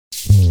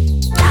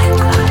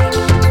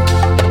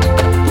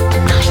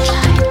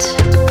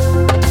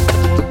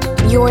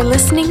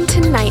listening to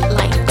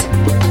Nightlight.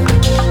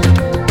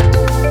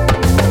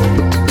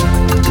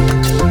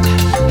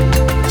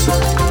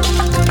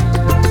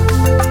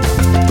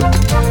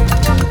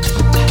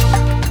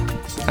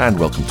 And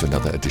welcome to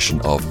another edition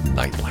of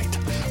Nightlight.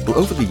 Well,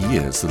 over the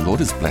years, the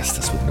Lord has blessed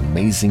us with an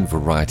amazing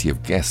variety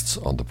of guests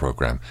on the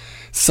program.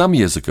 Some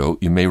years ago,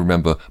 you may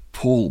remember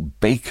Paul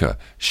Baker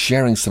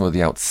sharing some of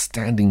the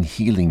outstanding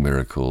healing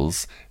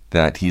miracles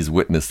that he's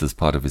witnessed as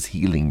part of his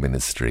healing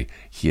ministry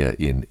here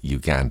in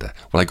Uganda.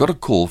 Well, I got a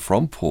call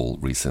from Paul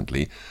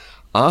recently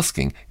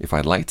asking if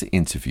I'd like to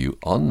interview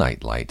on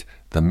Nightlight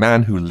the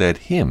man who led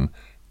him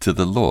to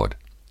the Lord.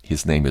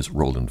 His name is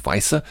Roland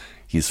Wieser.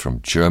 He's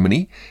from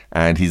Germany,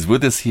 and he's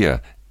with us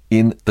here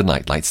in the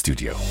Nightlight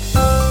studio.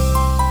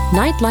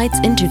 Nightlight's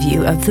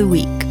interview of the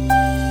week.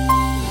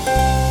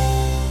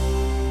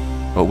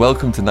 Well,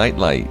 welcome to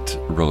Nightlight,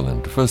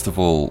 Roland. First of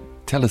all,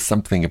 tell us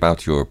something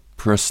about your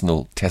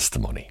personal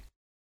testimony.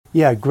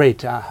 Yeah,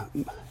 great.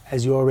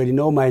 As you already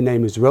know, my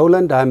name is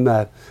Roland. I'm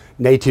a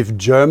native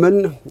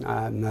German.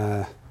 I'm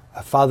a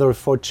father of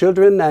 4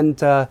 children,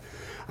 and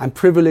I'm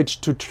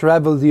privileged to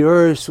travel the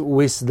earth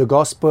with the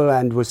gospel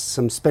and with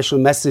some special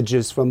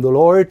messages from the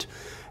Lord.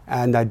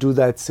 And I do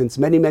that since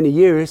many, many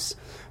years,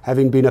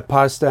 having been a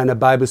pastor and a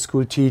Bible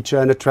school teacher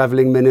and a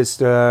traveling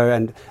minister.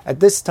 And at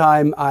this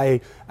time,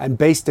 I'm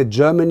based in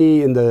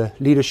Germany in the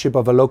leadership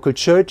of a local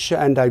church,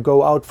 and I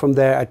go out from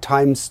there at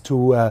times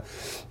to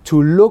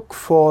look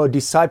for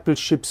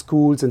discipleship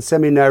schools and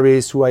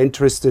seminaries who are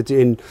interested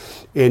in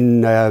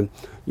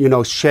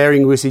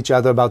sharing with each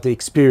other about the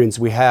experience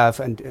we have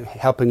and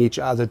helping each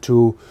other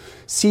to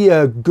see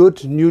a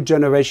good new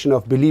generation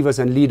of believers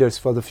and leaders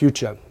for the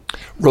future.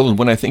 Roland,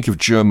 when I think of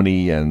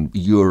Germany and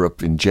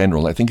Europe in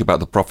general, I think about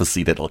the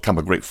prophecy that there'll come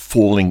a great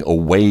falling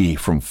away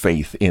from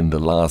faith in the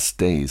last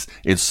days.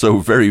 It's so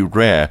very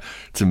rare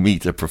to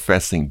meet a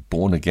professing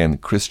born-again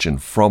Christian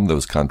from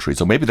those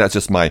countries. Or maybe that's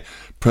just my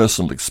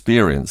personal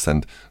experience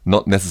and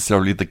not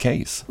necessarily the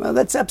case. Well,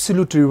 that's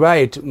absolutely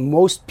right.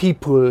 Most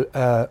people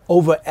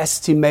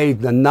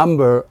overestimate the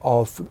number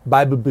of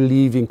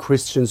Bible-believing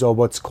Christians, or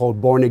what's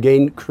called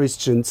born-again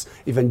Christians,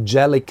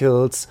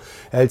 evangelicals,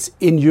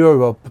 in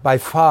Europe by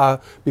far,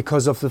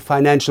 because of the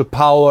financial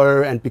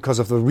power and because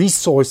of the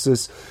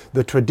resources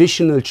the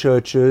traditional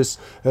churches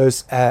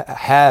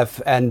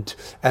have, and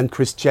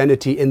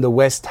Christianity in the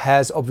West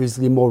has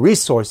obviously more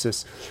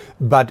resources.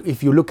 But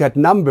if you look at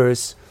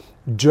numbers,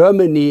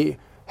 Germany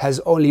has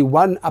only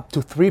 1 up to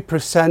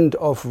 3%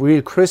 of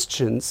real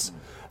Christians,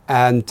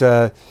 and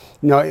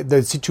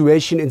the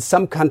situation in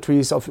some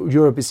countries of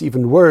Europe is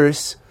even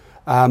worse.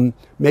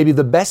 Maybe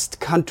the best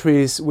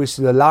countries with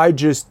the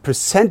largest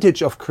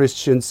percentage of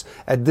Christians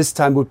at this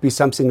time would be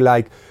something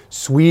like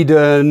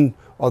Sweden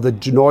or the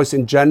North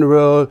in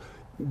general,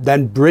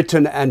 then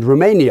Britain and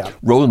Romania.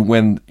 Roland,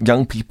 when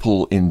young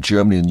people in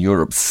Germany and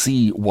Europe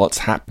see what's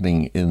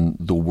happening in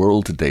the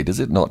world today, does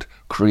it not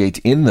create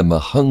in them a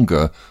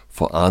hunger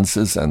for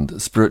answers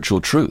and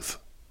spiritual truth?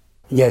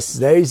 Yes,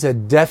 there is a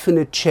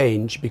definite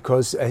change,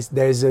 because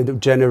there's a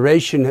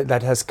generation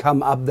that has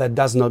come up that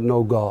does not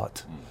know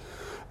God.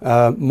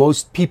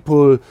 Most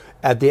people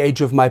at the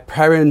age of my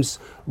parents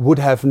would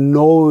have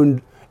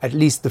known at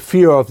least the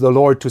fear of the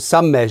Lord to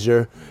some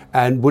measure,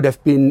 and would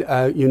have been,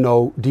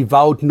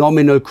 devout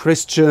nominal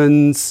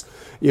Christians.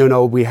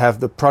 We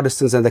have the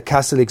Protestants and the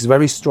Catholics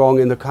very strong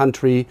in the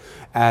country,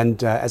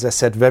 and as I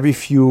said, very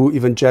few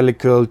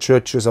evangelical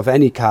churches of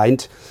any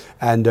kind,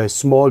 and a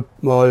small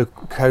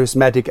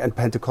charismatic and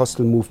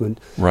Pentecostal movement.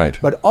 Right.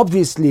 But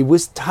obviously,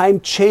 with time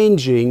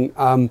changing,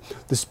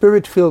 the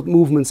Spirit-filled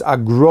movements are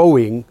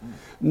growing.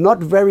 Not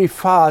very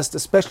fast,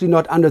 especially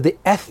not under the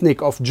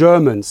ethnic of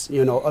Germans.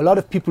 A lot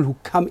of people who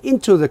come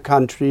into the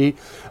country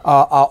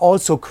are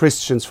also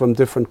Christians from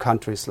different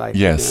countries.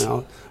 Yes.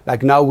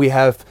 Like now we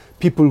have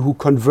people who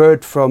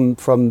convert from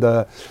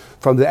the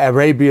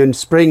Arabian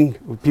Spring,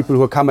 people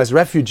who come as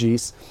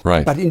refugees.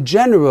 Right. But in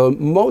general,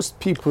 most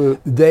people,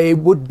 they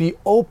would be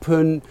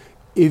open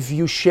if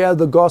you share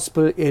the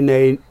gospel in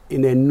a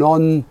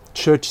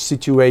non-church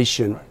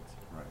situation.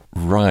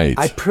 Right.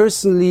 I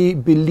personally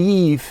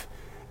believe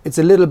it's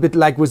a little bit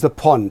like with a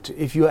pond.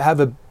 If you have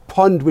a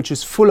pond which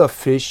is full of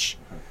fish,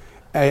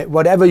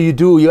 whatever you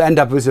do, you end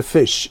up with a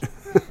fish.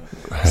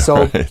 So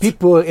right.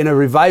 People in a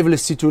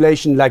revivalist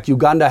situation like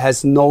Uganda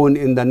has known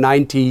in the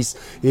 90s,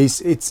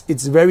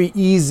 it's very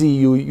easy.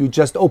 You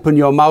just open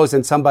your mouth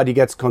and somebody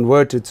gets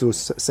converted, to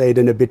say it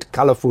in a bit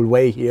colorful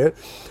way here.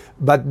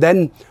 But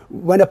then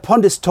when a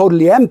pond is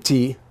totally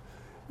empty,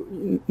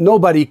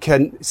 nobody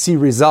can see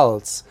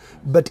results.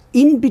 But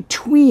in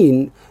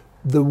between,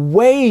 the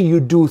way you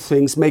do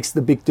things makes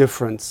the big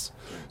difference.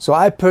 So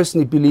I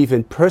personally believe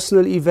in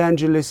personal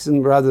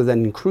evangelism rather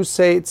than in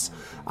crusades.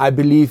 I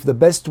believe the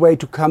best way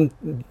to come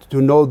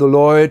to know the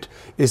Lord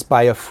is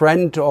by a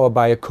friend or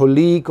by a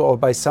colleague or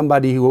by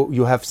somebody who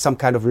you have some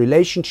kind of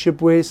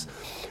relationship with.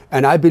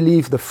 And I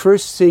believe the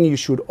first thing you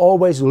should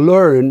always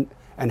learn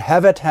and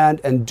have at hand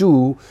and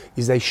do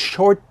is a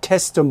short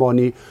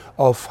testimony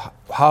of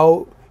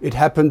how it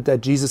happened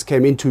that Jesus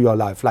came into your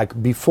life,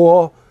 like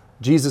before,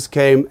 Jesus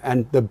came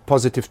and the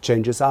positive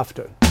changes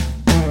after.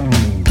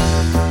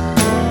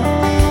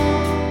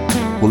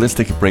 Well, let's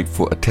take a break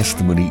for a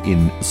testimony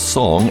in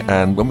song,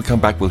 and when we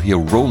come back, we'll hear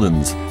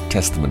Roland's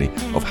testimony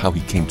of how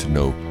he came to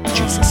know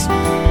Jesus.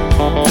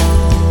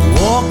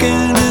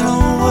 Walking in a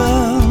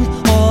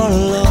world all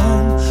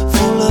alone,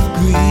 full of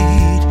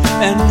greed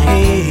and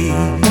hate.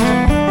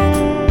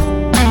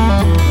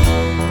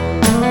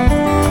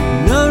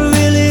 Not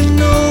really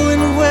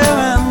knowing where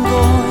I'm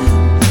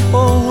going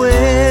or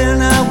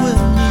when I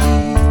will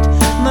meet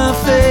my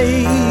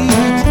fate.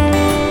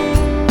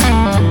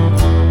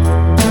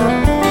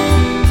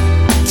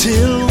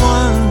 Till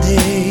one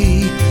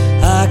day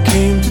I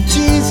came to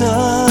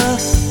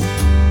Jesus,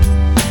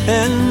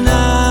 and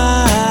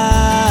now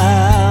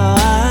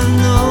I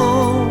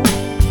know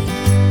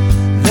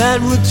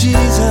that with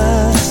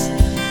Jesus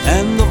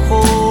and the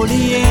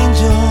holy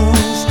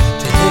angels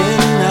to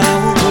heaven I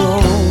will go.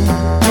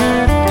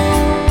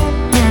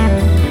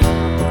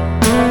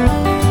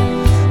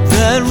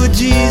 That with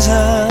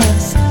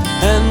Jesus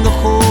and the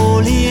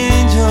holy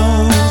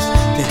angels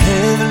to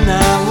heaven I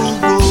will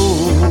go.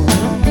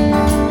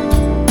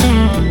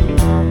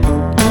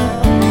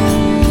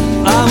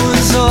 I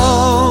was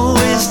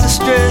always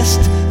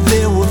distressed,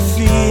 there were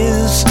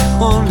fears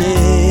on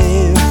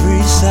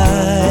every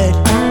side.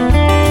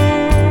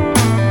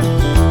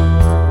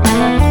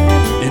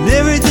 And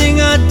everything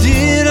I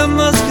did, I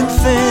must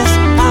confess,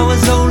 I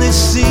was only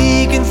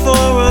seeking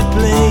for a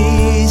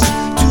place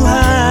to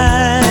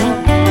hide.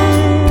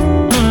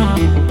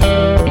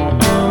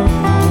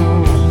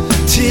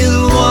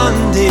 Till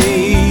one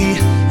day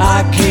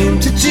I came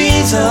to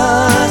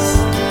Jesus,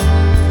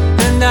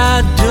 and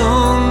I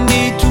don't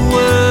need to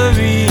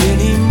worry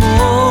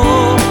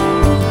anymore.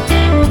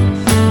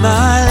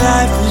 My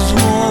life was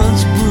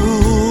once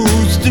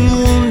bruised and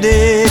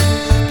wounded,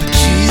 but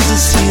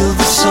Jesus healed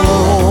the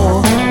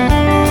soul.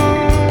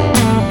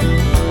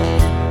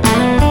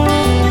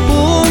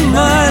 Oh,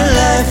 my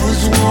life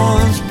was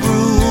once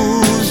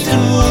bruised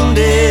and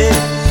wounded,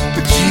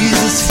 but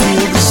Jesus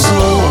healed the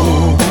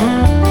soul.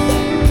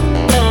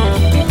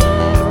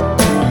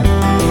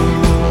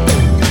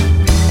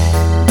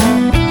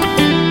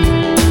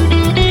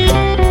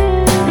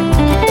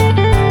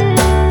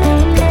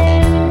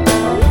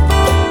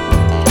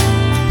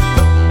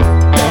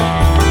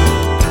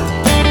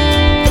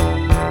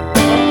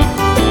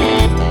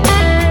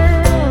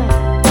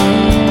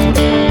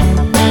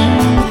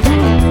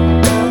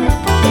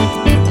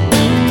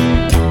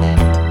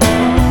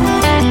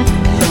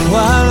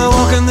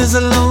 There's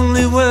a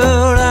lonely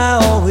world, I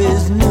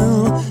always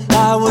knew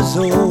I was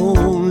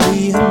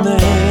only a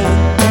man.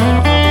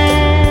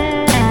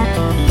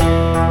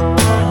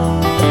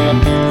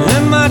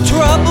 And my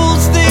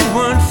troubles, they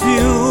weren't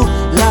few,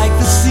 like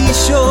the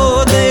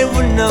seashore, they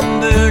were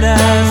numbered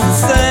as the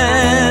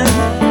sand.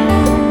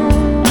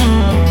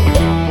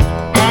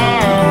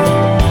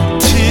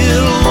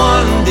 Till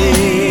one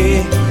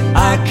day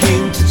I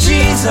came to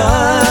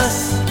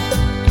Jesus,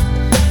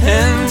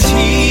 and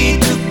he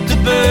took the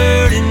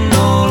burden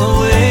all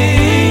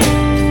away.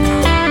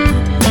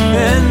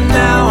 And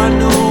now I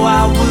know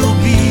I will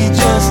be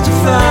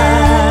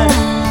justified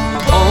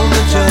on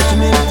the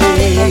judgment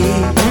day.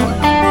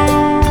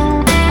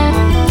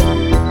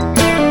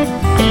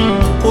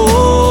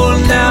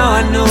 Oh, now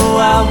I know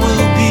I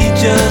will be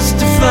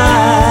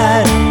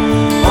justified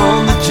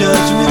on the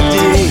judgment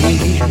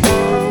day.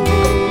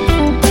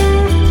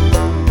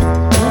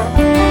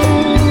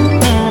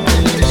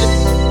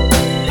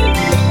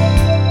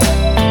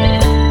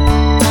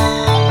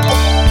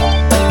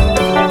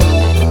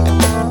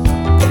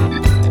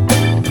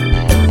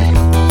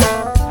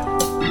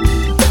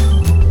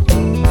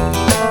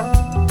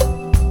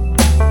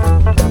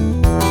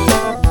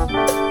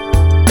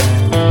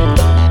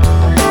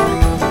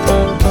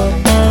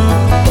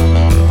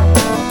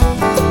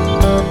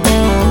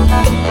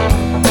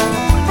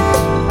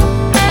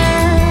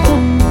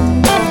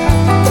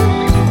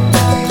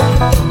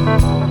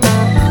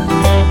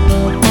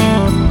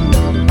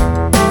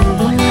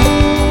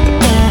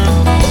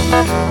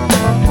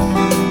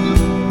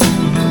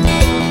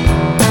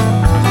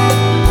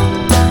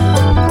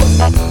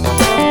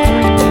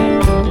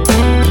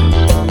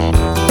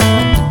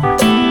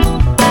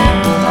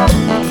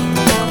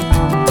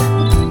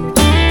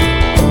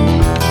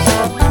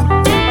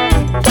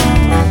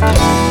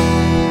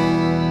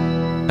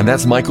 And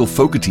that's Michael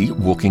Fogarty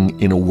walking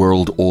in a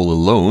world all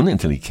alone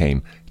until he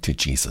came to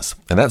Jesus.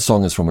 And that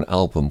song is from an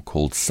album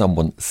called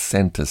Someone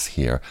Sent Us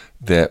Here.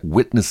 They're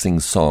witnessing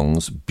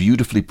songs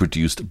beautifully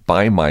produced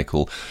by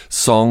Michael,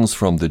 songs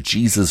from the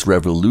Jesus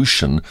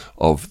Revolution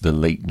of the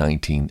late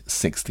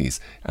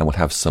 1960s. And we'll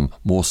have some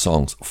more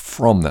songs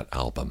from that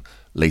album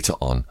later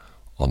on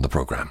the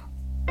program.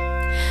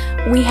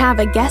 We have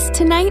a guest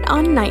tonight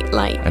on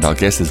Nightlight. And our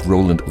guest is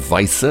Roland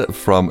Wieser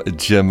from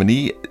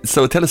Germany.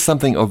 So tell us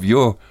something of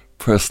your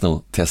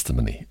personal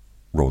testimony,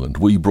 Roland.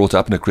 Were you brought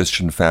up in a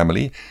Christian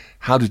family?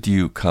 How did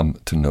you come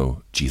to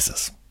know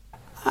Jesus?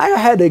 I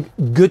had a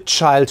good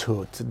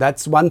childhood.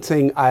 That's one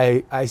thing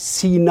I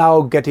see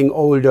now getting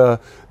older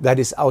that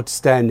is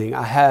outstanding.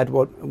 I had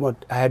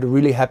I had a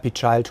really happy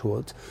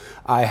childhood.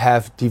 I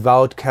have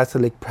devout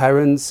Catholic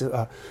parents.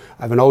 I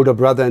have an older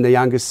brother and a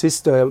younger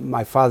sister.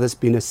 My father's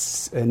been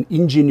an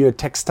engineer,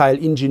 textile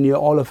engineer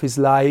all of his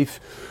life.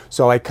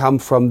 So I come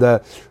from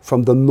the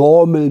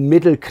normal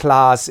middle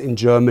class in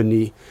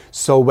Germany.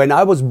 So when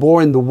I was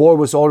born, the war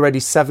was already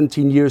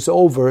 17 years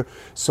over.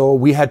 So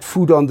we had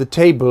food on the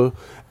table.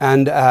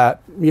 And,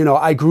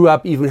 I grew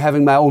up even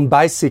having my own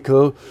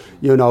bicycle,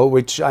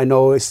 which I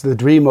know is the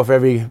dream of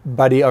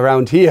everybody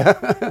around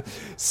here.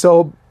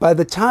 So by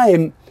the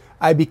time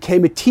I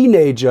became a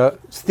teenager,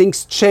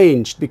 things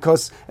changed,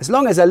 because as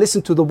long as I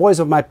listened to the voice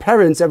of my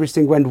parents,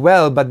 everything went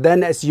well. But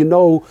then, as you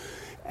know,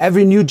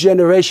 every new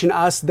generation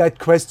asks that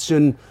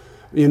question,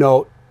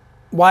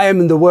 why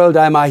in the world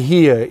am I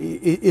here?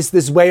 Is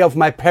this way of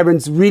my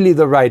parents really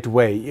the right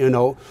way,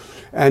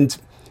 And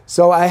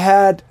so I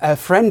had a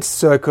friend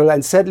circle,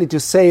 and sadly to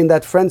say, in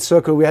that friend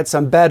circle we had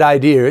some bad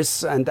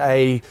ideas, and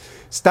I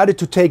started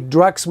to take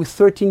drugs with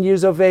 13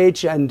 years of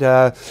age, and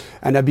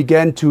I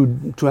began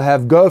to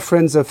have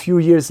girlfriends a few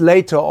years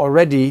later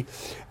already,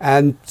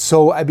 and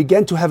so I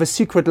began to have a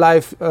secret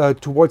life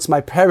towards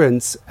my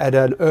parents at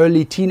an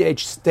early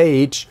teenage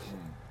stage.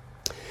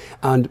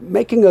 And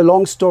making a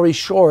long story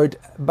short,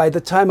 by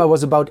the time I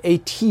was about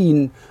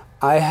 18,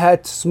 I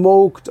had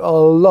smoked a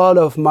lot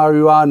of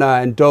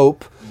marijuana and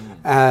dope,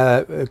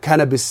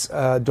 cannabis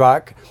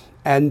drug,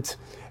 and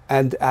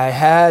I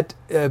had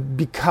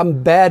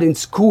become bad in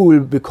school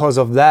because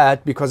of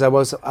that, because I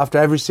was after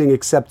everything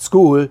except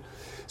school.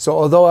 So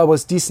although I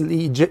was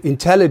decently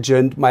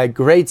intelligent, my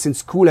grades in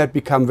school had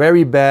become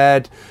very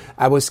bad.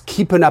 I was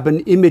keeping up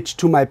an image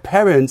to my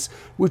parents,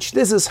 which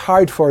this is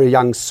hard for a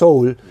young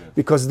soul,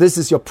 because this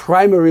is your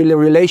primary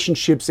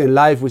relationships in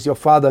life with your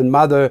father and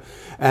mother,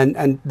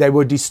 and they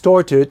were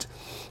distorted.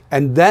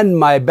 And then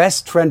my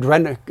best friend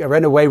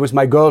ran away with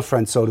my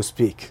girlfriend, so to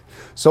speak.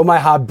 So my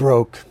heart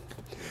broke.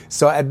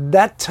 So at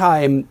that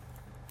time,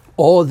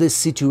 all this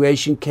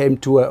situation came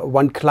to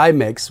one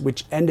climax,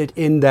 which ended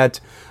in that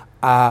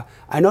I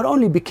not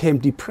only became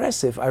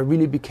depressive, I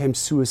really became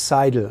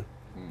suicidal.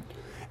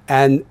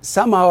 And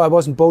somehow I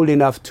wasn't bold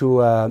enough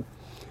to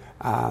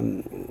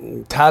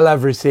tell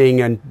everything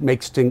and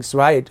make things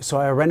right. So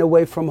I ran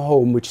away from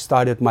home, which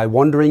started my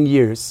wandering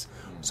years.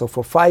 So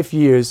for 5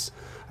 years,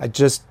 I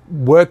just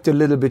worked a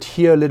little bit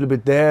here, a little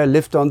bit there,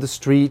 lived on the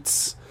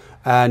streets,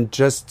 and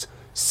just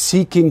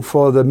seeking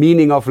for the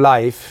meaning of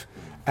life.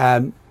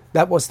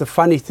 That was the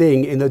funny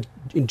thing.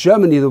 In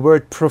Germany, the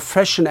word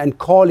profession and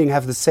calling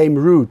have the same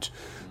root.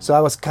 So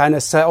I was kind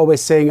of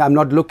always saying, I'm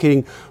not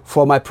looking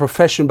for my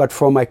profession, but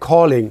for my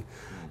calling.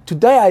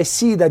 Today I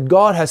see that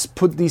God has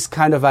put these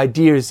kind of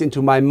ideas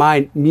into my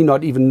mind, me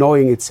not even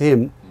knowing it's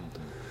Him.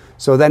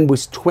 So then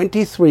with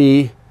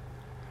 23,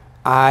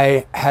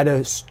 I had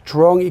a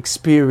strong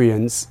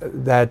experience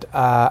that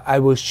I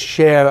will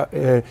share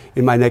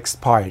in my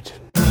next part.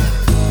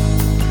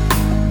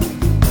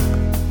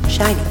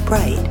 Shining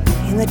bright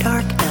in the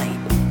dark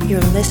night.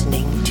 You're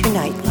listening to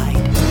Nightlight.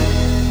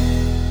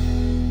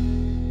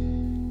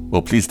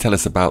 Well, please tell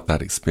us about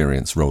that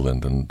experience,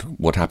 Roland, and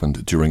what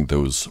happened during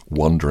those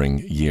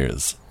wandering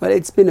years. Well,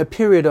 it's been a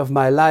period of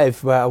my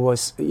life where I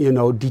was,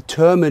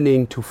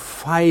 determining to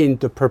find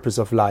the purpose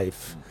of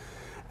life.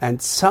 And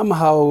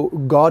somehow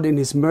God in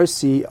His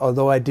mercy,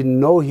 although I didn't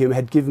know Him,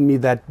 had given me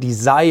that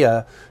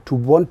desire to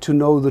want to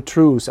know the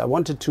truth. I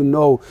wanted to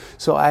know.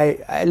 So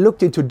I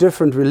looked into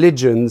different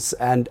religions,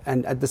 and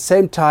at the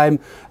same time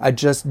I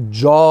just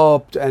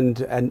jobbed and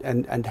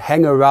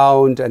hang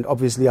around, and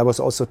obviously I was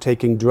also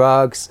taking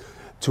drugs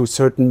to a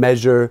certain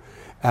measure.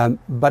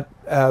 But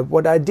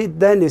what I did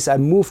then is I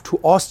moved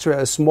to Austria,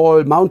 a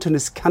small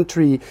mountainous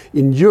country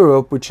in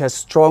Europe which has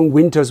strong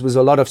winters with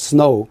a lot of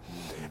snow.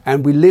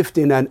 And we lived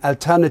in an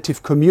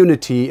alternative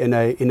community in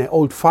an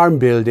old farm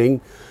building,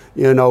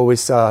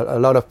 with a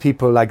lot of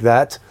people like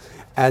that.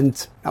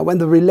 And when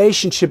the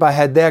relationship I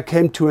had there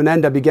came to an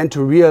end, I began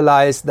to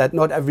realize that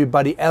not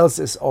everybody else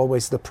is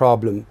always the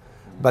problem,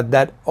 but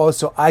that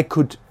also I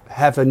could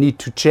have a need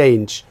to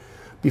change.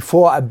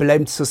 Before I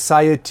blamed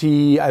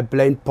society, I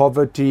blamed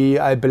poverty,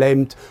 I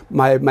blamed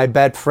my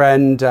bad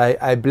friend,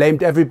 I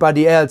blamed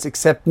everybody else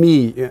except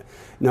me.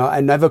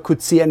 I never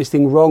could see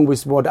anything wrong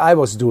with what I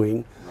was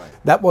doing.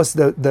 That was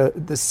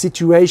the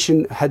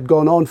situation had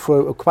gone on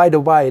for quite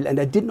a while, and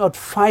I did not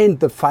find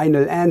the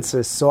final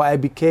answers. So I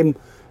became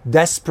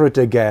desperate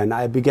again.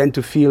 I began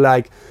to feel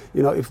like,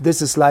 if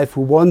this is life,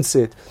 who wants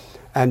it?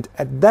 And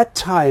at that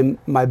time,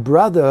 my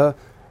brother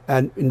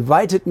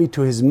invited me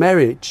to his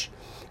marriage,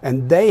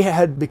 and they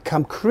had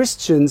become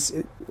Christians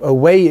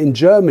away in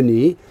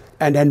Germany,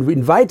 and then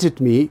invited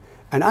me.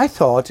 And I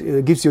thought,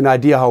 it gives you an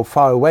idea how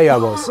far away I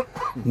was.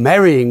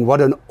 Marrying,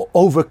 what an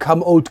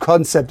overcome old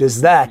concept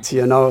is that,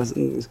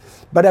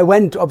 But I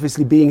went,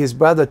 obviously being his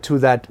brother, to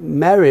that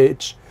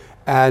marriage.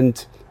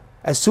 And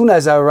as soon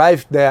as I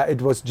arrived there,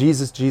 it was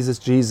Jesus, Jesus,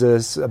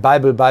 Jesus,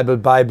 Bible, Bible,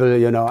 Bible,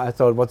 you know. I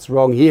thought, what's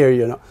wrong here,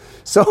 you know.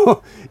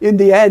 So in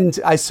the end,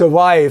 I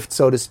survived,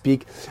 so to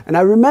speak. And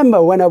I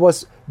remember when I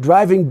was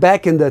driving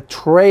back in the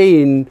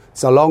train,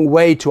 it's a long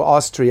way to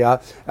Austria,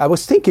 I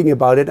was thinking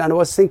about it, and I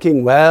was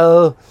thinking,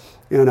 well,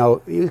 you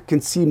know, you can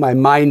see my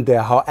mind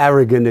there, how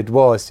arrogant it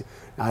was.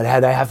 I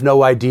have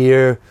no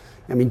idea.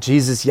 I mean,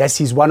 Jesus, yes,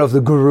 he's one of the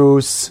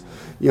gurus,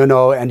 you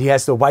know, and he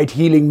has the white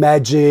healing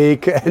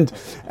magic,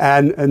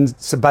 and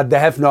so, but they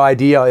have no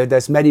idea.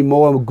 There's many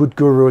more good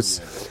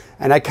gurus.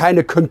 And I kind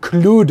of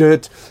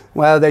concluded,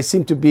 well, they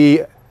seem to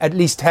be at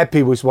least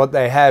happy with what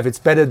they have. It's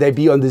better they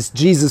be on this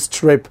Jesus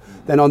trip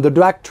than on the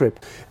drug trip.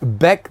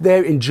 Back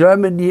there in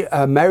Germany,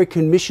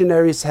 American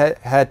missionaries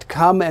had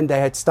come, and they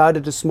had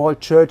started a small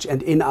church,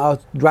 and in our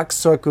drug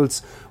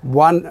circles,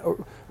 one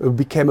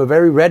became a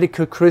very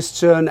radical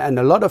Christian, and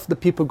a lot of the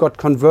people got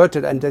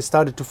converted, and they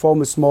started to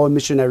form a small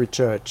missionary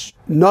church.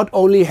 Not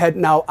only had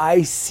now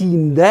I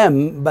seen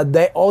them, but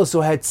they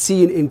also had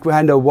seen in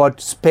kind of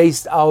what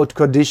spaced out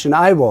condition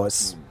I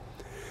was.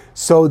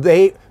 So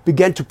they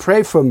began to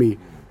pray for me.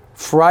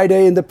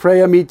 Friday in the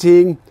prayer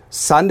meeting,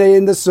 Sunday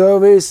in the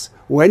service,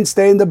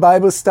 Wednesday in the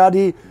Bible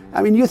study.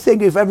 I mean, you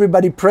think if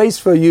everybody prays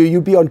for you,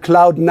 you'd be on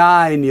cloud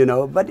 9, you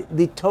know. But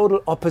the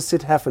total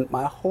opposite happened.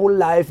 My whole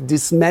life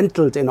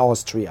dismantled in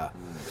Austria.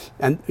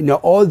 And, you know,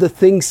 all the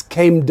things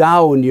came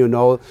down, you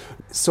know.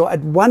 So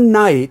at one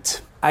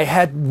night, I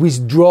had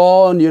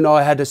withdrawn, you know,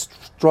 I had a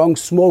strong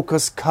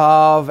smoker's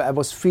cough. I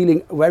was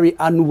feeling very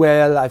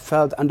unwell. I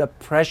felt under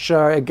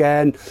pressure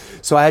again.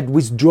 So I had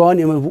withdrawn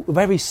in a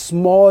very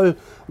small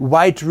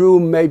white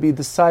room, maybe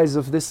the size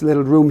of this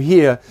little room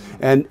here.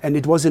 And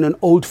it was in an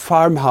old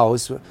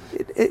farmhouse.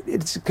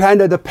 It's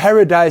kind of the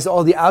paradise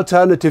all the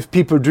alternative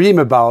people dream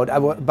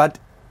about. But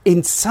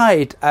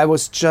inside, I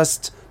was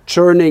just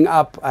churning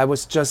up. I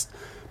was just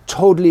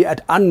totally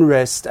at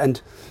unrest. And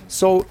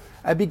so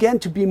I began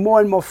to be more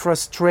and more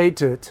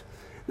frustrated.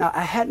 Now,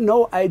 I had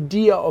no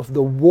idea of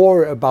the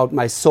war about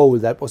my soul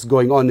that was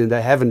going on in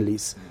the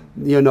heavenlies.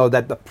 You know,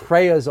 that the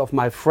prayers of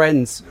my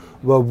friends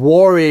were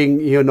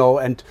warring, you know,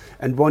 and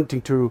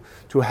wanting to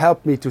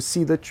help me to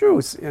see the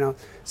truth, you know.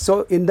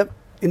 So in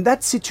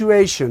that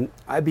situation,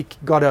 I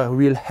got a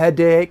real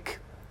headache.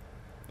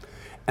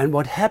 And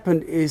what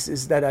happened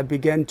is that I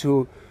began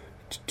to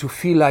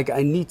feel like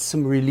I need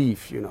some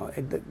relief, you know.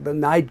 The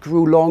night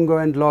grew longer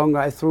and longer.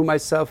 I threw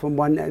myself from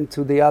one end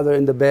to the other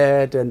in the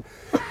bed, and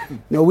you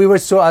know, we were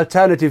so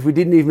alternative. We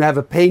didn't even have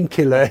a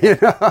painkiller, you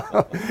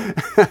know.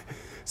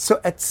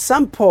 So at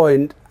some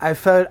point, I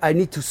felt I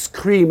need to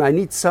scream. I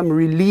need some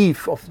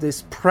relief of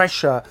this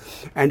pressure,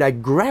 and I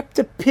grabbed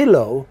a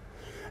pillow,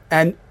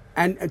 and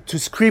to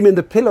scream in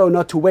the pillow,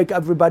 not to wake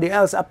everybody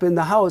else up in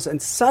the house. And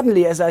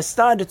suddenly, as I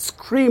started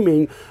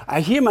screaming,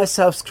 I hear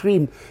myself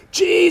scream,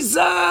 Jesus,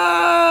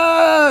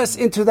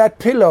 into that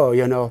pillow,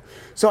 you know.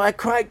 So I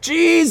cried,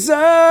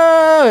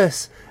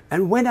 Jesus.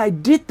 And when I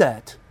did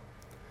that,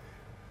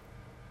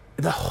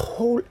 the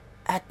whole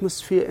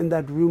atmosphere in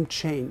that room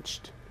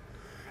changed.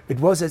 It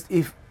was as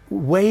if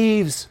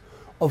waves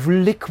of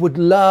liquid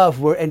love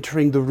were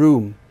entering the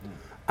room.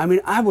 I mean,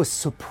 I was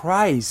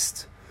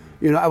surprised.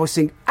 You know, I was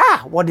thinking,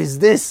 what is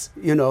this?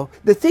 You know,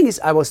 the thing is,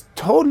 I was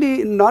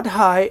totally not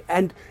high,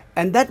 and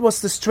that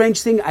was the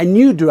strange thing. I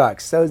knew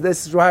drugs. So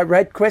that's the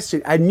right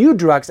question. I knew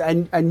drugs.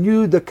 I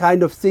knew the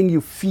kind of thing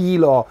you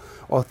feel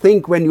or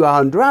think when you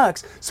are on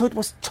drugs. So it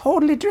was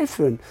totally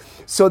different.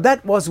 So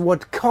that was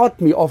what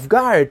caught me off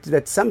guard,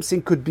 that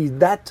something could be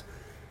that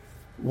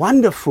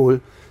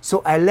wonderful.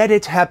 So I let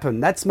it happen.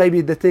 That's maybe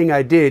the thing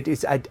I did,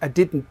 is I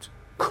didn't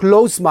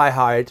close my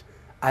heart.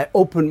 I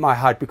opened my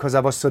heart because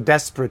I was so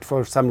desperate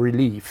for some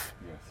relief.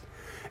 Yes.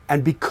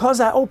 And because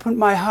I opened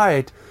my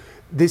heart,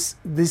 these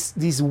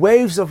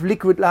waves of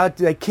liquid light,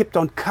 they kept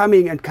on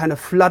coming and kind of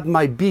flood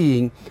my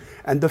being.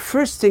 And the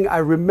first thing I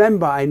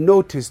remember I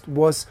noticed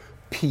was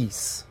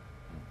peace.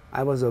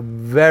 I was a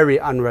very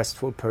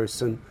unrestful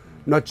person,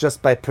 not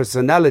just by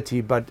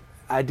personality, but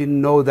I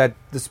didn't know that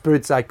the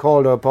spirits I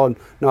called upon,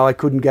 now I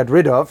couldn't get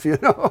rid of, you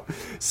know.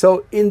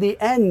 So in the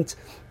end,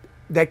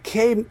 there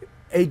came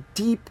a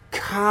deep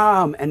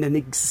calm and an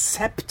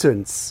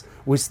acceptance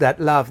with that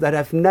love that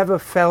I've never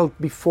felt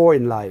before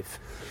in life.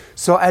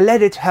 So I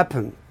let it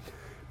happen.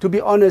 To be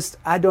honest,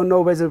 I don't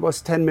know whether it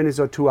was 10 minutes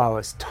or 2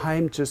 hours.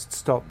 Time just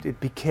stopped. It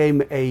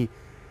became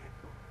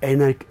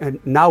and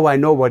now I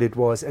know what it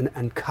was, an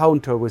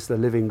encounter with the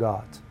living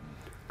God.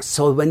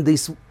 So when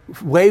these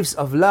waves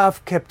of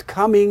love kept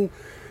coming,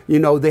 you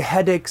know, the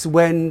headaches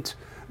went,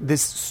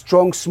 this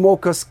strong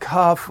smoker's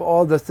cough,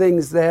 all the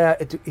things there,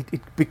 it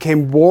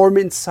became warm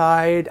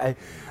inside.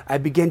 I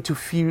began to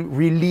feel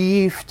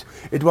relieved.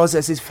 It was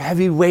as if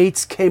heavy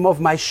weights came off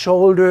my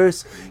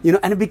shoulders, you know,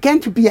 and I began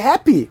to be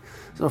happy.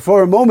 So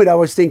for a moment I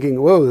was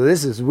thinking, whoa,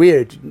 this is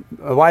weird.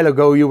 A while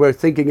ago you were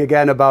thinking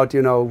again about,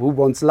 you know, who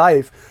wants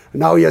life.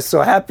 Now you're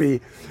so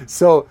happy.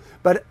 So,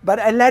 but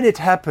I let it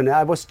happen.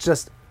 I was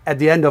just at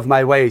the end of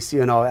my ways,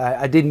 you know.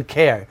 I didn't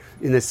care,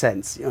 in a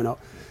sense, you know.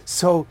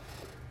 So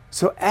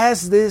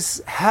as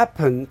this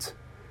happened,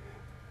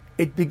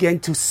 it began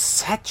to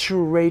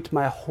saturate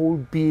my whole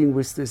being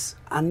with this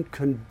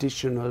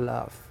unconditional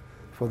love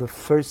for the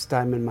first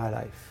time in my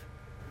life.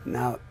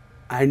 Now,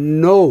 I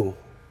know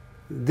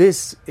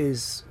this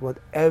is what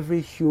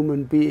every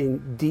human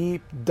being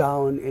deep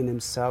down in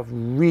himself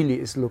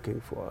really is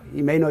looking for.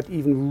 He may not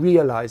even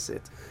realize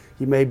it.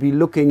 He may be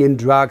looking in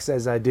drugs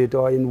as I did,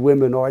 or in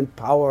women, or in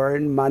power, or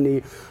in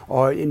money,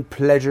 or in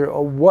pleasure,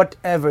 or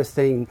whatever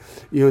thing,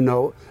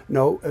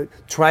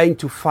 trying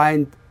to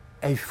find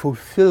a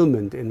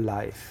fulfillment in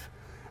life.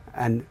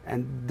 And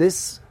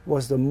this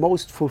was the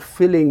most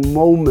fulfilling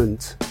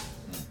moment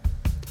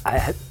I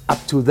had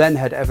up to then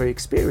had ever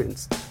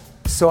experienced.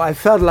 So I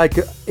felt like,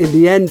 in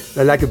the end,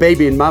 like a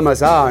baby in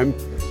mama's arm.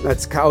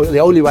 That's the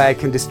only way I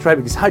can describe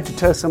it. It's hard to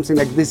tell something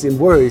like this in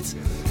words.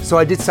 So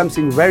I did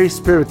something very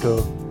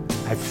spiritual.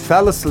 I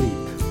fell asleep.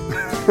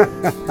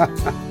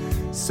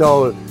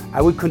 So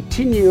I will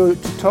continue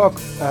to talk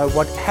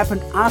what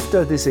happened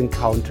after this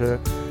encounter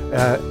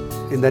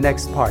in the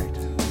next part.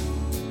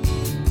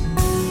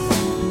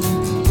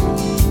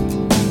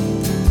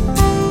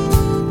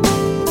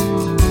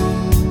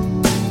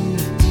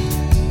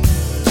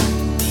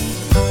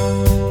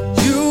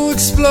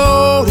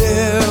 Explode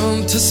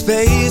into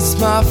space,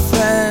 my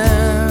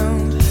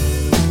friend,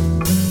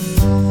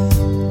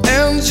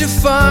 and you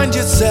find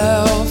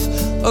yourself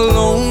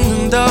alone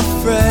and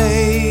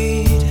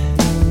afraid.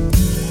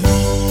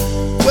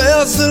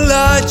 Where's the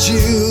light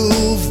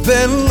you've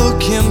been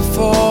looking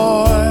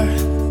for?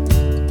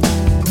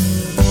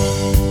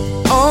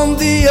 On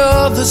the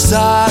other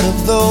side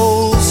of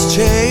those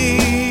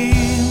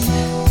chained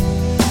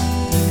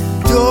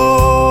doors.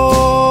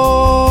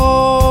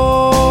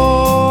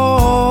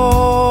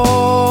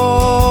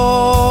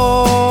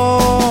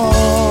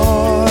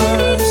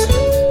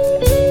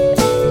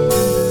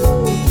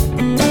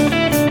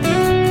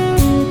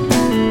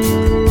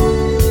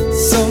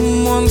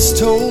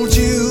 Told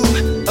you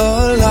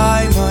a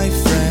lie, my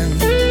friend.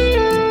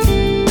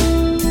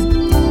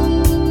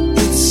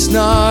 It's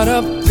not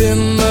up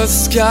in the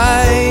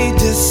sky,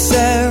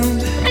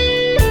 descend.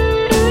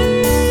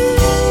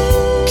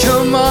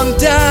 Come on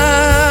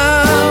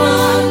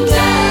down,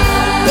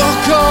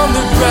 walk on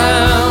the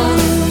ground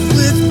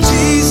with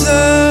Jesus.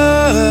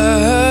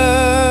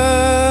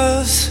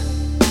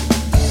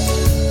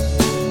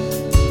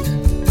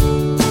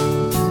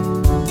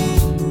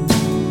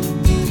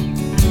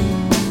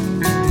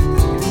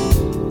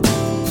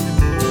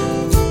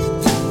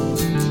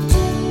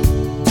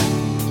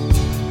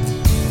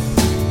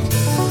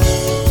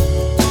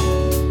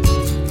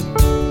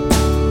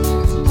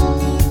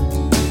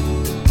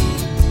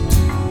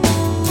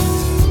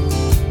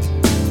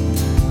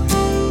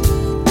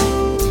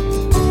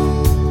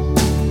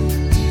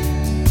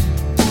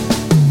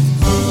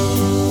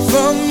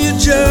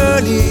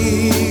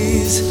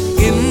 Journeys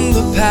in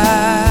the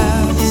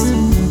past,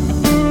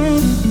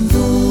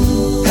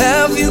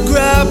 have you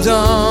grabbed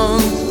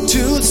on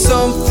to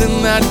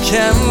something that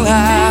can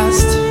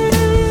last?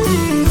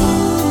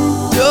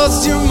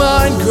 Does your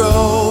mind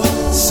grow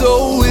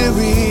so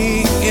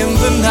weary in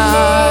the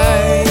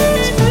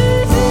night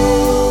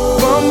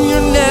from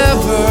your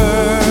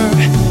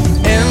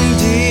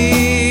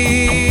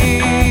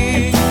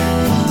never-ending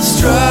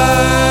strife?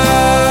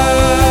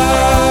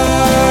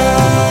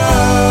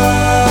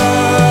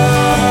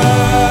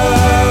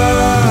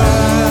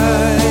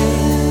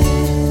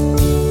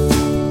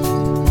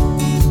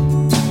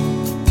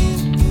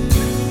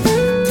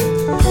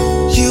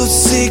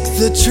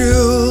 The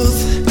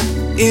truth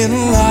in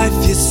life,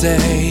 you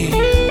say,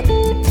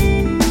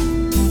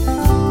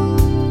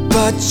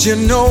 but you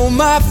know,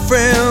 my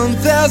friend,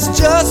 there's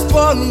just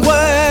one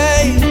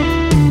way.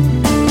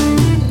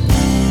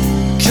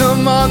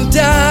 Come on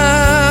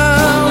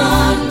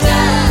down,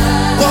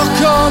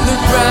 walk on the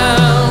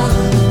ground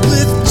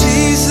with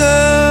Jesus.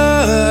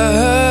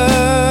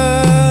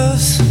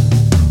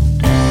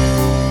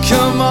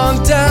 Come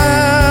on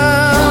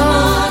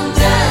down,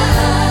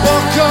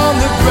 walk on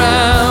the ground.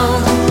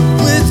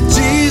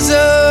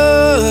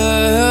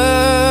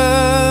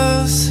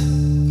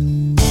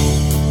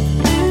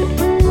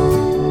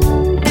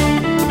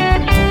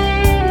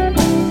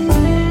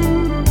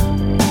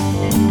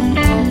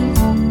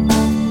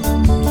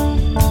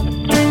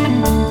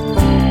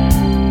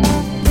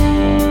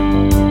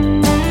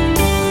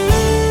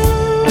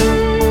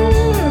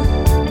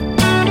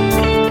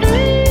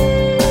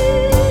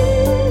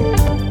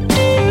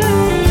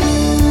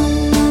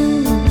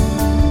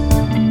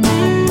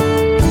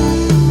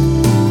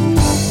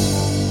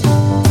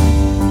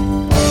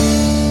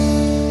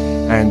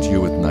 And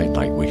you're with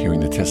Nightlight. We're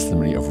hearing the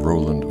testimony of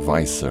Roland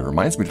Wieser.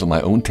 Reminds me of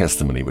my own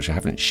testimony, which I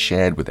haven't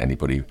shared with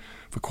anybody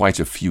for quite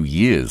a few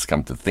years,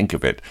 come to think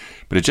of it.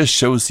 But it just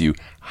shows you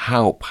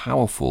how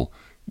powerful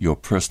your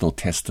personal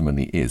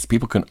testimony is.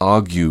 People can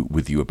argue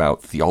with you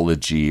about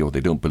theology, or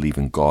they don't believe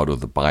in God or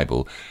the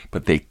Bible,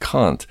 but they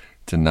can't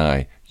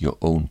deny your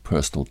own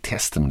personal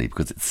testimony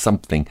because it's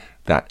something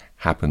that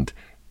happened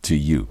to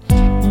you.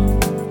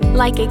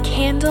 Like a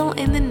candle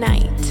in the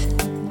night,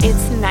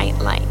 it's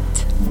Nightlight.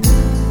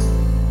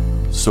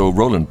 So,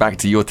 Roland, back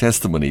to your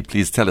testimony.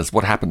 Please tell us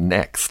what happened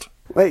next.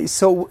 Well,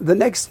 so the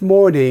next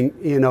morning,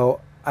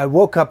 I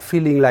woke up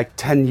feeling like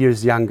 10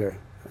 years younger.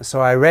 So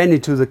I ran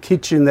into the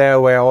kitchen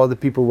there where all the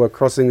people were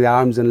crossing their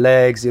arms and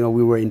legs. We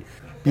were in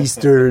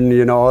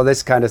Eastern, all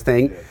this kind of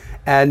thing.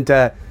 And,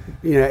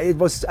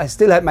 I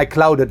still had my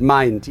clouded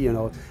mind,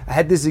 I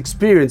had this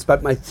experience,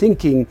 but my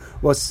thinking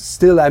was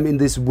still, I'm in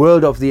this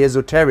world of the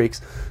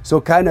esoterics. So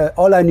kind of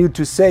all I knew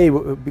to say,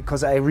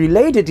 because I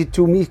related it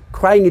to me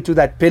crying into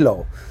that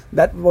pillow.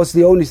 That was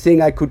the only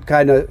thing I could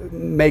kind of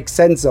make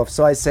sense of.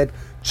 So I said,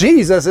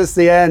 Jesus is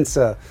the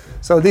answer.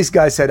 So this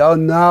guy said, oh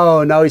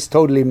no, now he's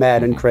totally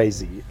mad and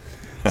crazy.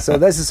 So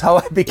this is how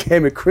I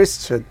became a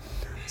Christian.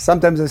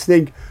 Sometimes I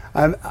think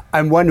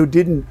I'm one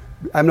who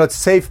I'm not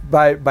saved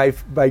by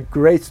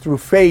grace through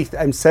faith.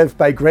 I'm saved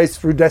by grace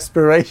through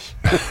desperation.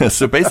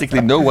 So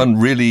basically no one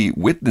really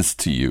witnessed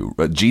to you.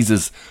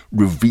 Jesus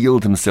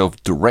revealed himself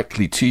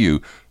directly to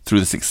you through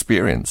this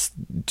experience.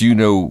 Do you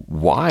know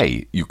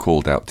why you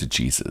called out to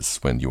Jesus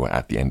when you were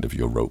at the end of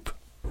your rope?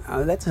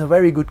 That's a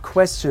very good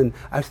question.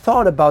 I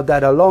thought about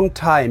that a long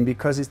time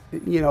because,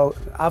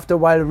 after a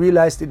while I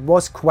realized it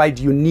was quite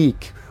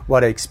unique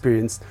what I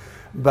experienced.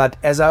 But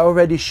as I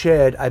already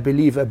shared, I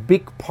believe a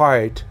big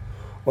part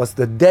was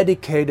the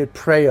dedicated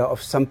prayer of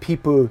some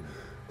people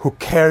who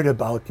cared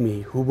about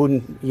me,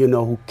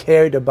 who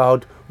cared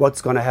about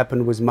what's going to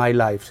happen with my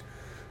life.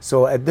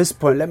 So at this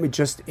point, let me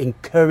just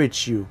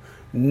encourage you,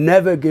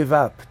 never give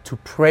up to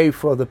pray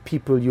for the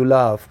people you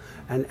love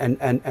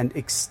and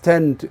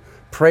extend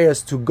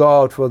prayers to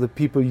God for the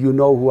people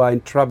who are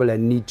in trouble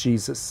and need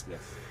Jesus. Yes.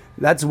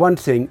 That's one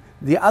thing.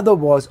 The other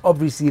was,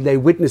 obviously, they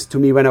witnessed to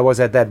me when I was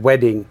at that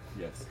wedding.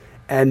 Yes.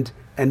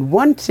 And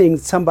one thing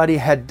somebody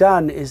had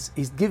done is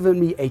given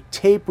me a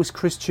tape with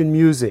Christian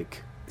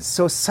music.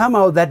 So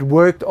somehow that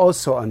worked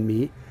also on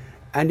me.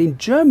 And in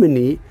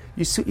Germany,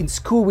 you see, in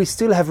school we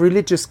still have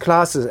religious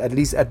classes, at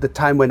least at the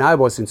time when I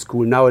was in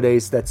school.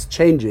 Nowadays that's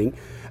changing.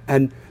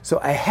 And so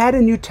I had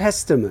a New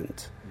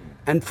Testament.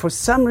 And for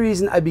some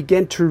reason I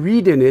began to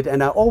read in it,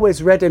 and I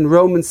always read in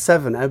Romans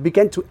 7. I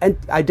began to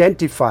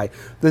identify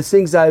the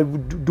things I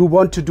do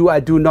want to do, I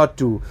do not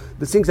do.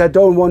 The things I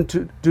don't want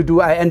to do,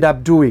 I end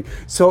up doing.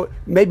 So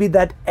maybe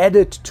that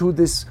added to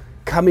this,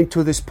 coming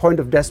to this point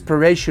of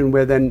desperation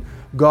where then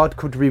God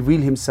could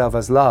reveal himself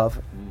as love.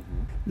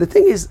 Mm-hmm. The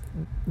thing is,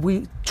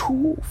 we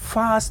too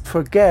fast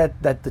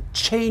forget that the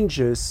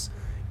changes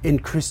in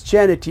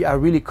Christianity are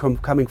really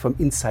coming from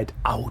inside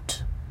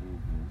out.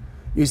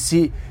 Mm-hmm. You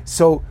see,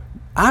 so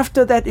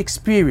after that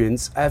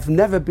experience, I've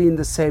never been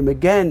the same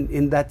again,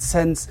 in that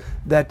sense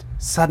that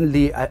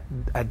suddenly I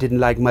didn't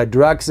like my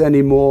drugs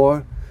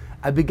anymore.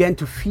 I began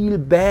to feel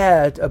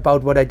bad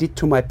about what I did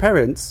to my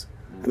parents.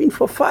 I mean,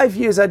 for 5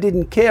 years I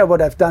didn't care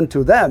what I've done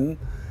to them,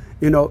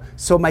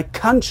 so my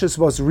conscience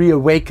was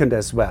reawakened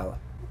as well.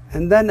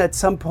 And then at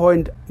some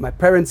point my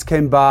parents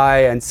came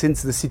by, and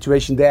since the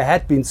situation there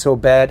had been so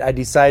bad, I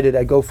decided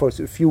I go for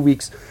a few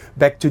weeks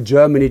back to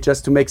Germany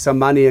just to make some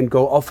money and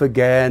go off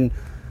again.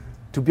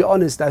 To be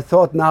honest, I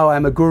thought now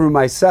I'm a guru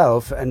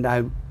myself and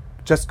I'm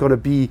just going to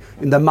be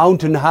in the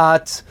mountain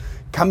hut,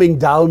 coming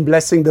down,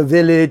 blessing the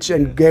village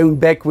and going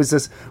back with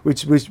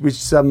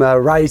some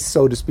rice,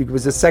 so to speak,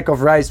 with a sack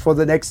of rice for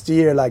the next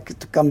year, like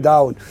to come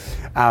down.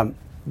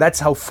 That's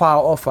how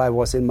far off I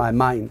was in my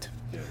mind.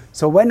 Yeah.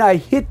 So when I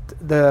hit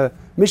the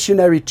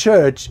missionary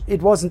church,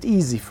 it wasn't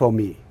easy for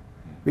me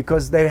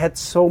because they had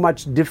so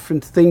much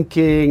different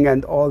thinking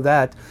and all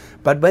that.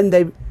 But when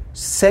they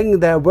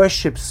sang their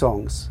worship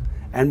songs,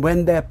 and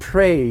when they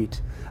prayed,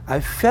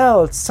 I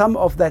felt some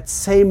of that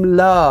same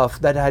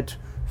love that I had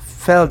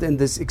felt in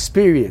this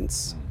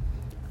experience.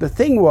 The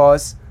thing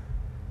was,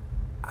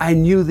 I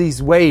knew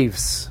these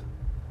waves.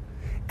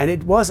 And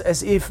it was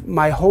as if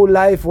my whole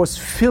life was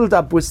filled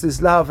up with this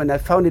love, and I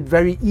found it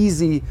very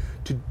easy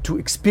to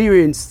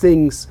experience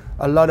things,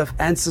 a lot of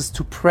answers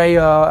to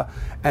prayer.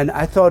 And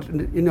I thought,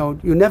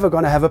 you're never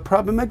going to have a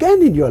problem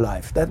again in your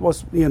life. That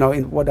was,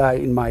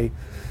 in my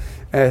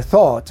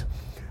thought.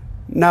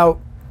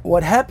 Now,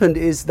 what happened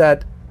is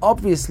that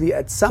obviously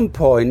at some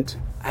point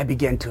I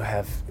began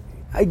to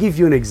I give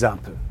you an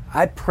example.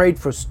 I prayed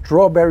for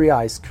strawberry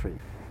ice cream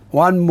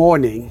one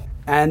morning,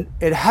 and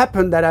it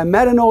happened that I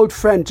met an old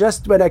friend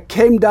just when I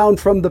came down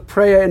from the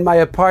prayer in my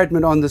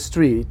apartment on the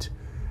street,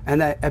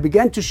 and I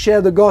began to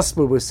share the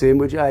gospel with him,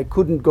 which I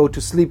couldn't go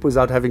to sleep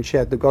without having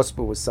shared the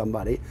gospel with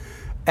somebody.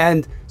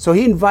 And so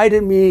he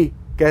invited me,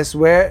 guess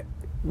where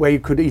you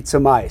could eat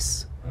some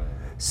ice.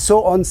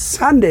 So on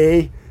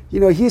Sunday,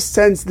 he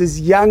sends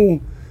this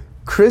young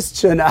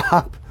Christian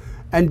up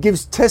and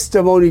gives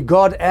testimony.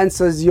 God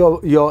answers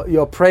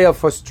your prayer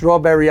for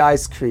strawberry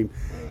ice cream.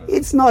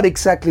 It's not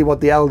exactly what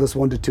the elders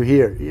wanted to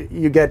hear.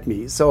 You get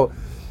me? So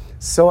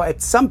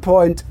at some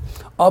point,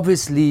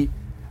 obviously,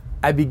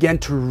 I began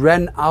to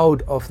run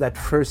out of that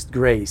first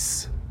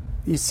grace.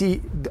 You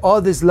see,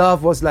 all this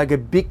love was like a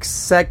big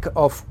sack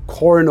of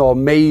corn or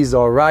maize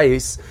or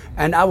rice,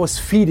 and I was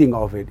feeding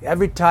of it.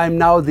 Every time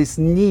now this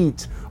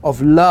need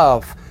of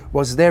love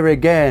was there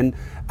again,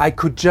 I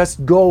could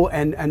just go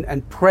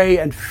and pray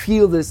and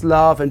feel this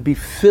love and be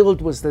filled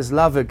with this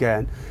love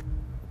again.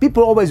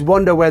 People always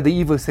wonder where the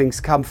evil things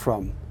come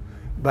from.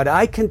 But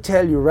I can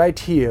tell you right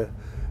here,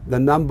 the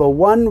number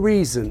one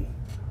reason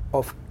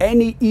of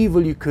any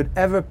evil you could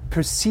ever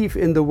perceive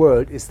in the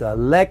world is the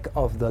lack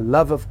of the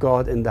love of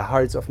God in the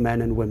hearts of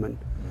men and women.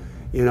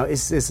 You know,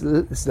 it's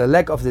the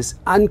lack of this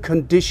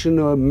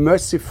unconditional,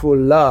 merciful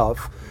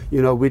love,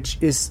 you know, which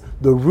is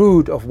the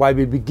root of why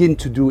we begin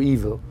to do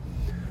evil.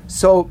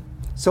 So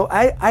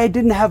I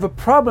didn't have a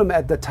problem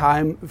at the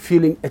time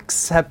feeling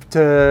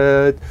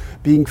accepted,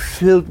 being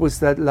filled with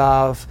that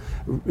love,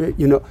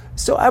 you know.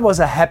 So I was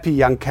a happy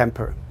young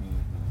camper.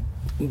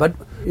 But,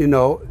 you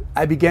know,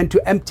 I began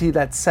to empty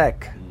that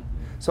sack.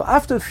 So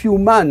after a few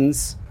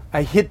months,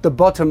 I hit the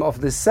bottom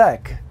of the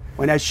sack.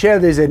 When I share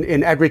this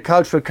in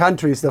agricultural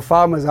countries, the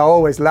farmers are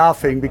always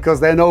laughing because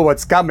they know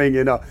what's coming,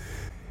 you know.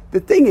 The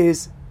thing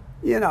is,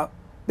 you know,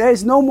 there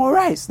is no more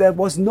rice. There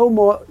was no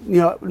more,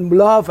 you know,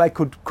 love I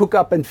could cook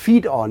up and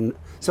feed on.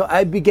 So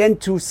I began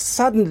to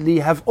suddenly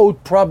have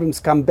old problems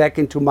come back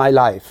into my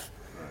life.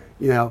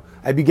 You know,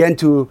 I began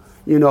to,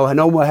 you know,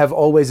 no more have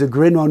always a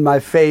grin on my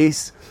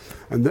face.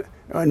 And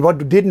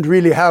what didn't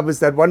really help is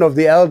that one of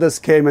the elders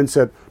came and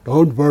said,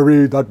 "Don't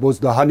worry, that was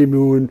the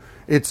honeymoon.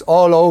 It's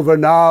all over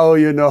now,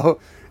 you know."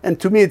 And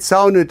to me it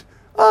sounded,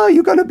 "Oh,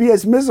 you're going to be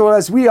as miserable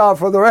as we are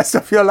for the rest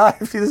of your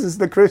life. This is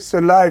the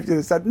Christian life."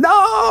 You said,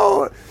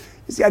 "No!"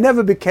 You see, I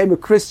never became a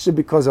Christian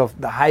because of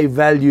the high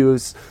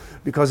values,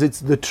 because it's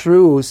the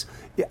truth.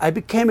 I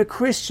became a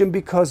Christian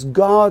because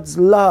God's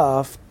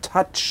love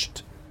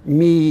touched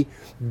me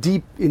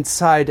deep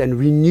inside and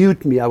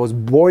renewed me. I was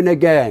born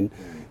again,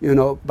 you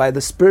know, by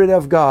the Spirit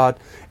of God,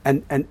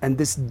 and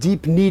this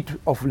deep need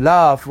of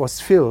love was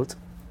filled.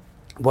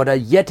 What I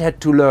yet had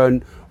to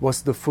learn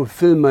was the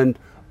fulfillment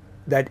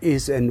that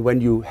is, and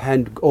when you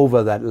hand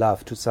over that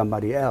love to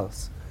somebody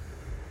else.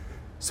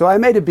 So I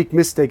made a big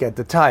mistake at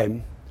the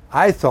time.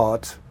 I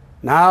thought,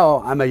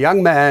 now I'm a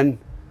young man,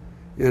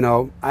 you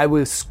know, I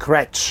will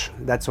scratch.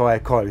 That's what I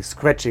call it,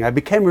 scratching. I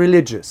became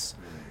religious,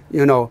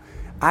 you know.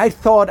 I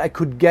thought I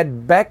could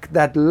get back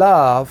that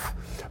love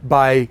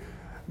by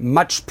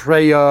much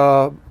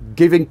prayer,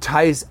 giving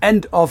tithes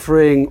and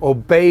offering,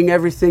 obeying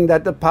everything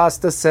that the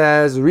pastor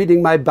says,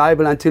 reading my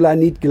Bible until I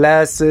need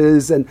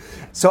glasses. And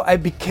so I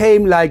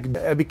became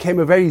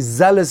a very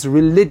zealous,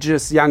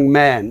 religious young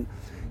man,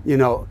 you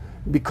know,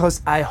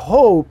 because I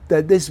hoped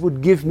that this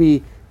would give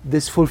me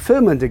this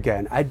fulfillment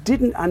again. I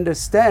didn't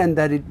understand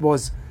that it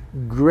was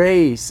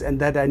grace and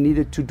that I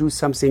needed to do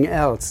something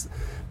else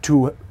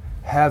to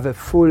have a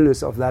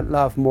fullness of that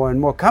love more and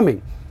more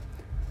coming.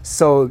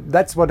 So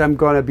that's what I'm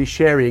going to be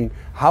sharing,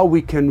 how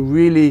we can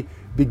really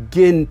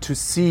begin to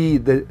see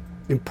the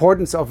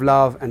importance of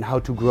love and how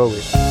to grow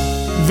it.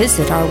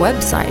 Visit our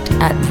website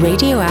at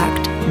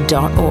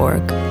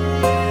radioact.org.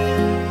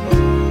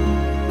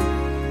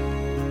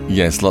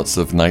 Yes, lots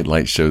of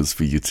Nightlight shows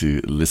for you to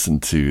listen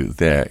to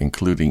there,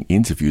 including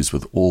interviews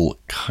with all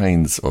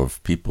kinds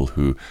of people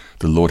who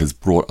the Lord has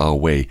brought our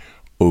way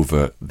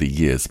over the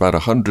years. About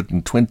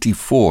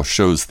 124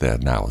 shows there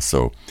now,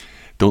 so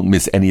don't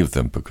miss any of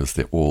them because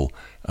they're all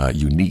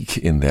unique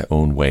in their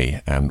own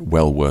way and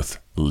well worth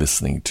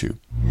listening to.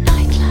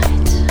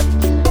 Nightlight.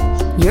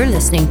 You're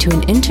listening to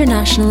an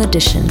international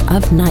edition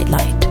of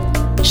Nightlight,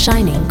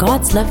 shining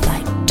God's love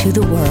light to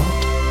the world.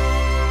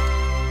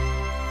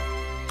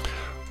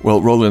 Well,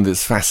 Roland,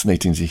 it's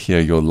fascinating to hear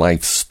your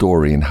life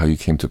story and how you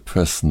came to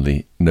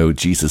personally know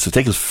Jesus. So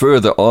take us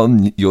further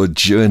on your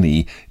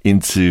journey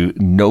into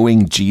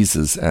knowing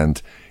Jesus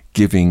and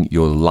giving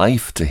your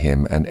life to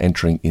him and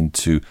entering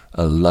into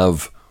a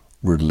love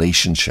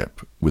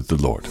relationship with the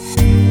Lord.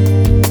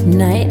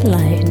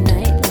 Nightlight,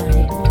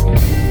 Nightlight.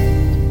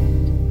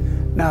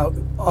 Now,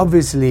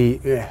 obviously,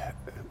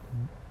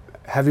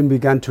 having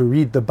begun to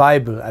read the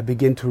Bible, I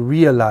began to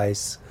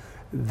realize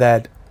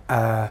that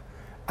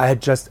I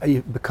had just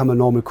become a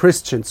normal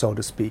Christian, so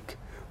to speak.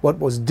 What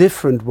was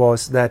different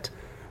was that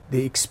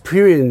the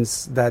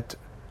experience that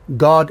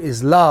God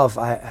is love,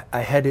 I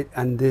had it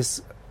on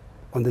this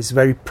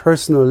very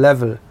personal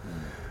level.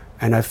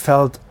 And I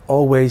felt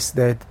always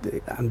that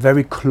I'm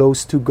very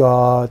close to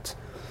God,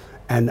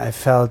 and I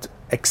felt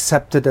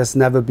accepted as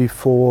never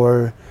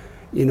before.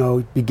 You know,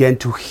 it began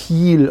to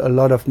heal a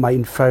lot of my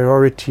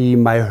inferiority,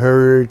 my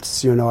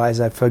hurts, you know, as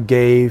I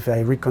forgave,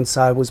 I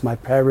reconciled with my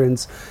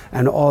parents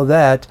and all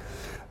that.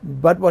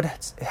 But what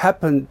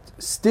happened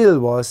still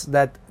was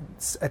that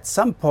at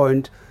some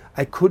point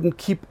I couldn't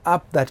keep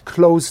up that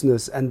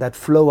closeness and that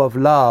flow of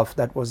love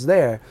that was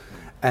there.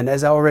 And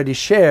as I already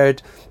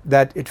shared,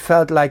 that it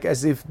felt like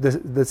as if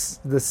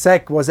the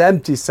sack was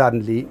empty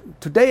suddenly.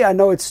 Today I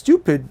know it's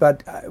stupid,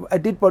 but I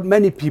did what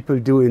many people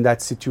do in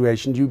that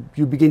situation.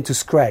 You begin to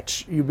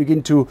scratch. You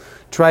begin to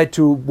try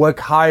to work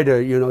harder.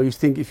 You know, you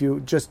think if you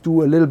just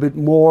do a little bit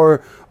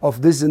more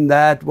of this and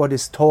that, what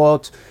is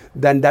taught,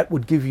 then that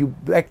would give you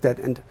back that.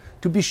 And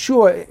to be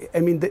sure, I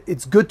mean,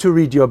 it's good to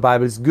read your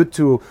Bible. It's good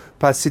to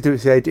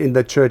participate in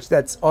the church.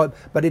 That's all.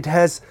 But it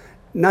has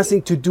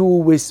nothing to do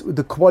with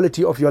the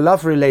quality of your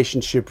love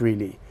relationship,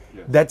 really.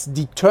 Yes. That's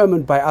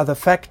determined by other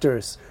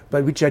factors,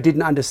 but which I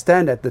didn't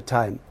understand at the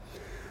time.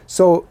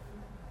 So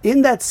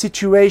in that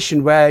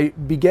situation where I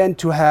began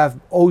to have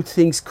old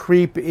things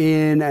creep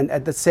in and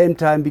at the same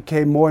time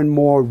became more and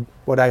more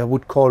what I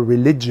would call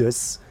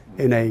religious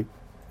in a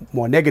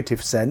more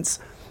negative sense,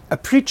 a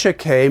preacher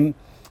came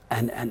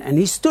and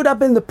he stood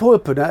up in the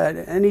pulpit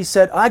and he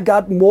said, I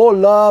got more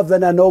love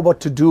than I know what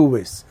to do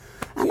with.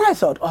 And I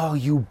thought, oh,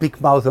 you big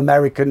mouth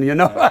American, you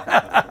know.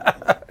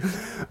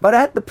 But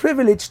I had the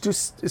privilege to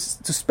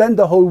spend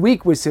the whole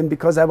week with him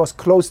because I was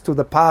close to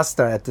the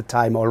pastor at the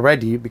time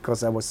already,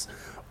 because I was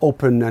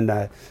open.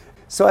 And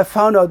so I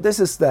found out this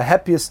is the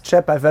happiest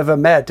chap I've ever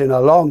met in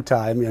a long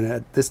time, you know,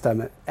 at this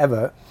time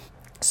ever.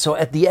 So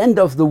at the end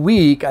of the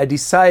week, I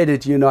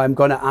decided, you know, I'm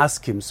going to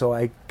ask him. So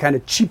I kind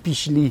of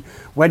cheapishly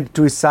went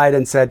to his side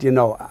and said, you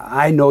know,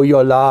 I know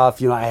your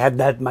love, you know, I had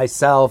that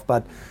myself,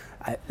 but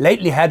I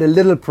lately had a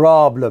little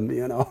problem,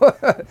 you know.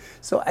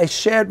 So I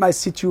shared my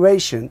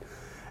situation,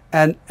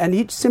 and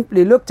he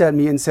simply looked at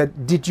me and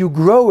said, did you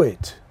grow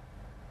it?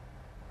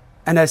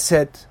 And I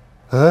said,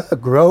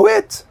 grow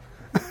it?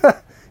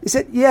 He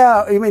said,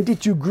 yeah, I mean,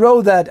 did you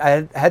grow that?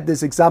 I had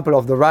this example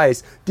of the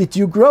rice. Did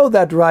you grow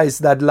that rice,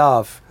 that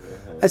love?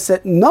 I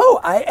said, no,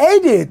 I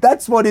ate it.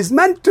 That's what it's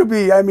meant to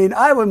be. I mean,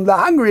 I am the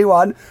hungry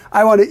one.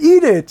 I want to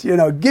eat it, you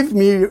know, give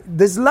me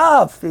this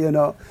love, you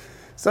know.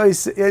 So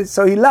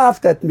he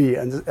laughed at me,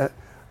 and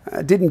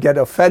I didn't get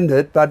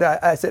offended, but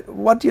I said,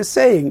 what are you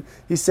saying?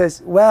 He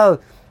says,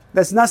 well,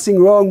 there's nothing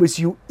wrong with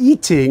you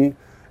eating,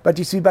 but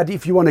you see, but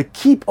if you want to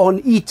keep on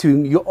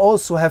eating, you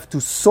also have to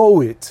sow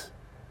it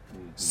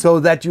so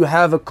that you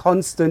have a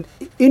constant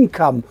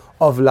income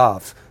of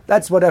love.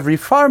 That's what every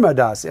farmer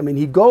does. I mean,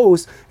 he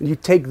goes and you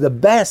take the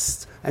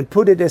best and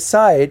put it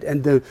aside,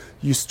 and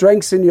you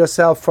strengthen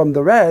yourself from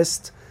the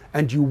rest,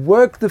 and you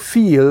work the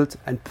field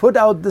and put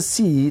out the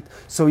seed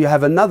so you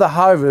have another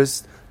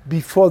harvest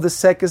before the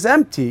sack is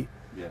empty.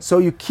 Yes. So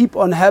you keep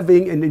on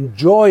having and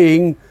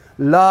enjoying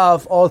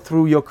love all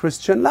through your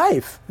Christian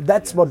life.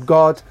 That's what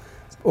God's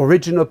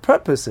original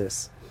purpose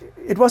is.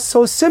 It was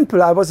so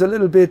simple. I was a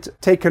little bit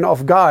taken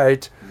off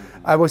guard.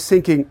 I was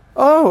thinking,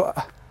 oh,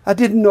 I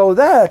didn't know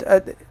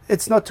that.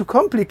 It's not too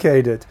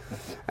complicated.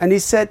 And he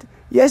said,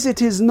 yes,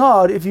 it is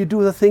not if you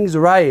do the things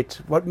right.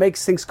 What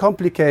makes things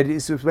complicated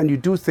is when you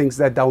do things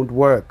that don't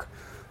work.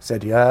 I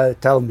said, yeah,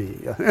 tell me.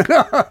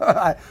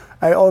 I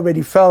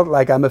already felt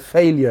like I'm a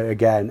failure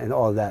again and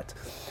all that.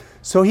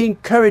 So he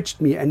encouraged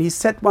me, and he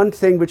said one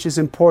thing which is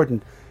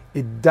important.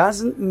 It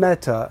doesn't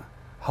matter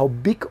how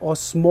big or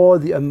small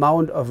the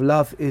amount of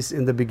love is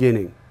in the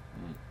beginning.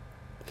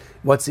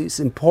 What is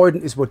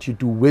important is what you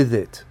do with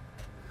it.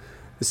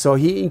 So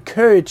he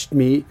encouraged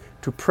me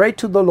to pray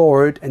to the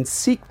Lord and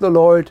seek the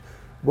Lord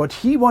what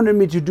he wanted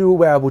me to do,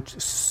 where I would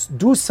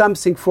do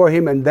something for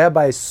him and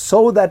thereby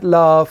sow that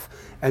love,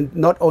 and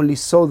not only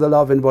sow the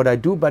love in what I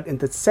do, but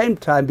at the same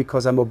time,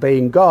 because I'm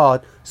obeying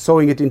God,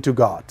 sowing it into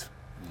God.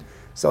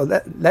 So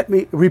let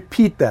me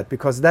repeat that,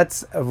 because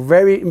that's a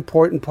very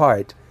important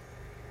part.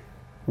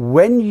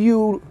 When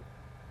you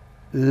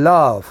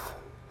love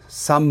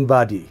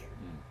somebody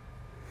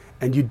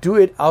and you do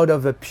it out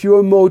of a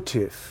pure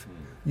motive,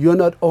 you're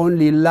not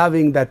only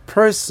loving that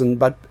person,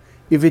 but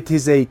if it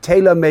is a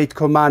tailor-made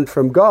command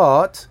from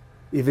God,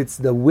 if it's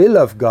the will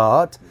of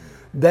God,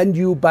 then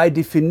you by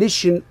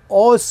definition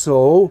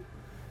also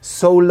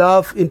sow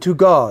love into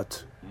God.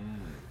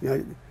 You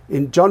know,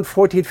 in John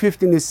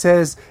 14:15 it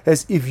says,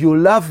 as if you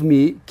love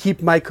me,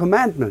 keep my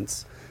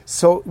commandments.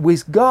 So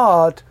with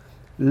God,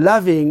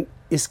 loving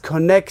is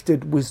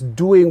connected with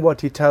doing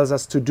what he tells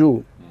us to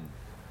do.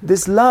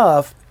 This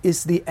love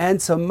is the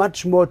answer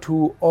much more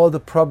to all the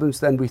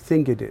problems than we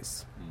think it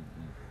is.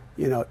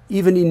 You know,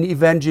 even in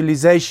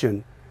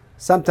evangelization,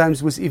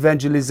 sometimes with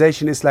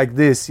evangelization it's like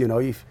this, you know,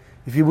 if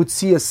you would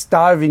see a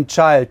starving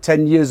child,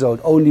 10 years old,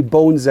 only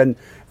bones and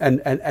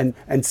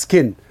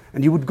skin,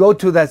 and you would go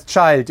to that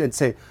child and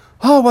say,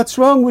 oh, what's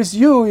wrong with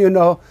you, you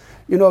know,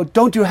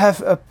 don't you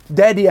have a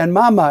daddy and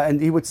mama?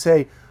 And he would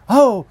say,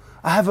 oh,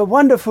 I have a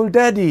wonderful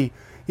daddy.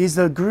 He's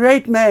a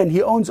great man.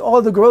 He owns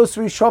all the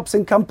grocery shops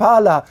in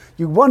Kampala.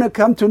 You want to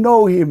come to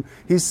know him.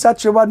 He's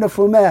such a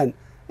wonderful man.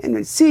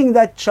 And seeing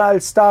that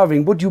child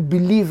starving, would you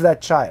believe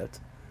that child?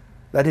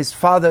 That his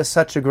father is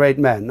such a great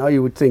man. Now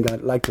you would think,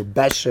 I'd like to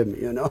bash him,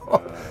 you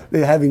know.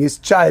 They're having his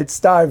child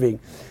starving.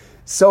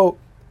 So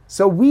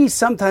we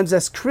sometimes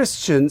as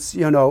Christians,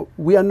 you know,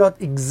 we are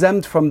not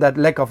exempt from that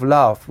lack of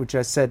love, which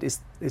I said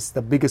is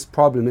the biggest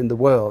problem in the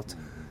world.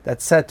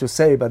 That's sad to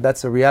say, but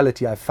that's a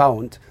reality I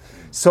found.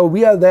 So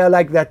we are there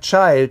like that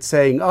child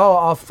saying, oh,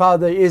 our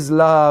Father is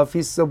love.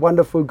 He's the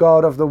wonderful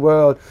God of the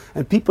world.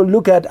 And people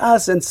look at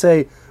us and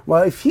say,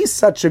 well, if he's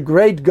such a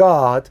great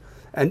God,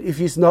 and if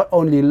he's not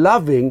only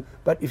loving,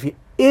 but if he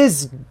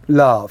is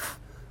love,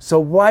 so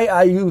why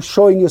are you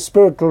showing your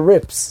spiritual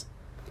ribs?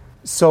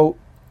 So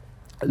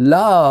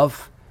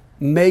love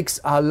makes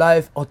our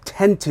life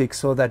authentic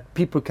so that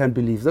people can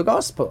believe the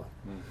gospel.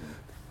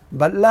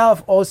 But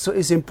love also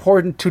is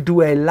important to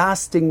do a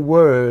lasting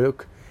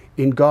work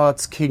in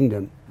God's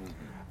kingdom.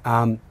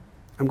 I'm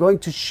going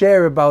to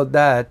share about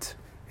that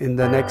in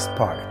the next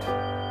part.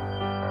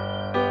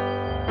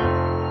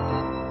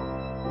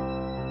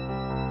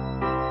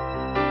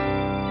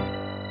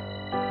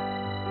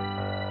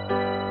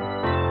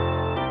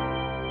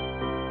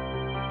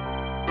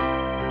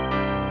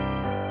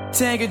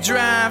 Take a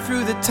drive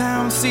through the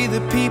town, see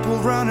the people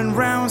running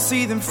round,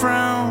 see them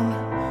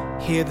frown,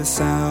 hear the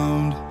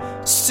sound.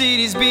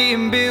 Cities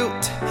being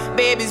built,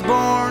 babies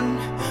born,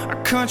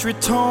 our country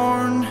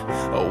torn,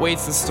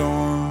 awaits the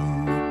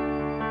storm.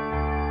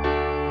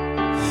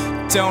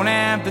 Don't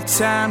have the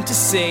time to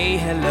say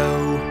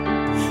hello,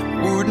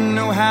 wouldn't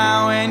know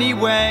how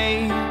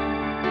anyway.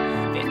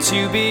 They're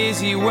too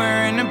busy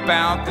worrying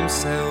about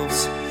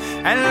themselves,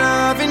 and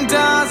loving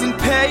doesn't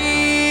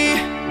pay.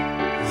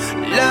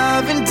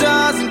 Loving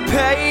doesn't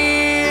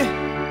pay.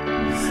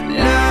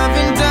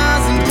 Loving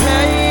doesn't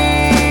pay.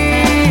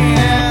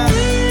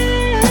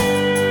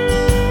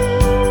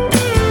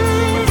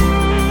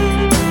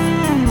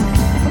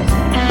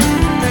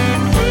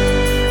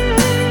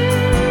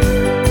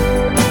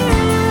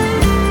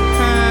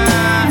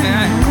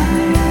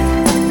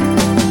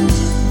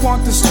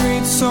 Walk the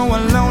streets so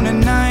alone at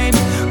night,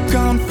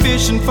 gone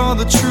fishing for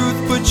the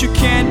truth, but you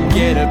can't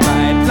get a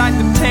bite. Like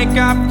to take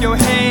off your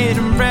head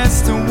and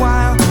rest a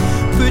while,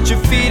 put your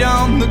feet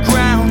on the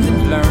ground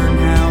and learn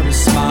how to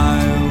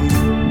smile.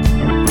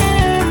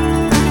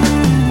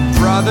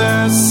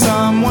 Brother,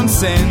 someone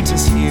sent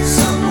us here to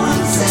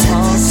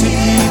talk to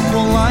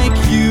people like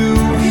you.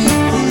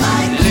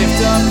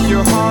 Lift up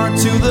your heart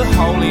to the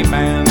holy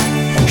man.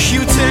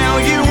 He'll tell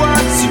you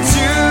what to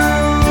do.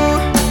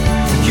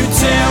 He'll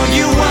tell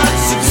you what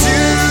to do.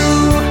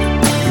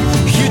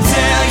 He'll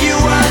tell you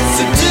what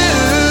to do.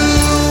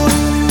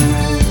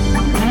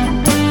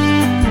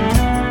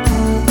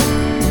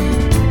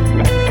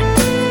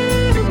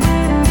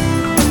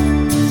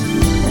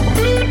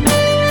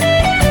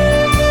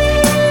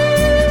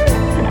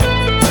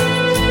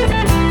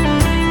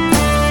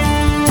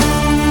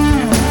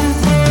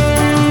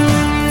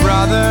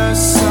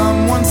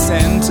 Someone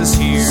sent us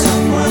here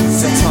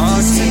to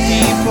talk to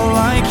people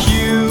like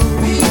you.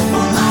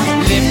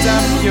 Lift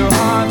up your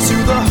heart to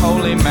the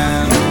holy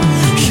man.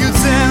 He'll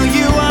tell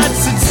you what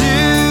to do.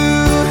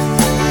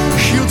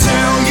 He'll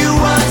tell you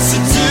what to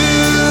do.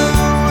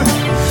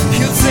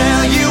 He'll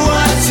tell you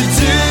what to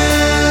do.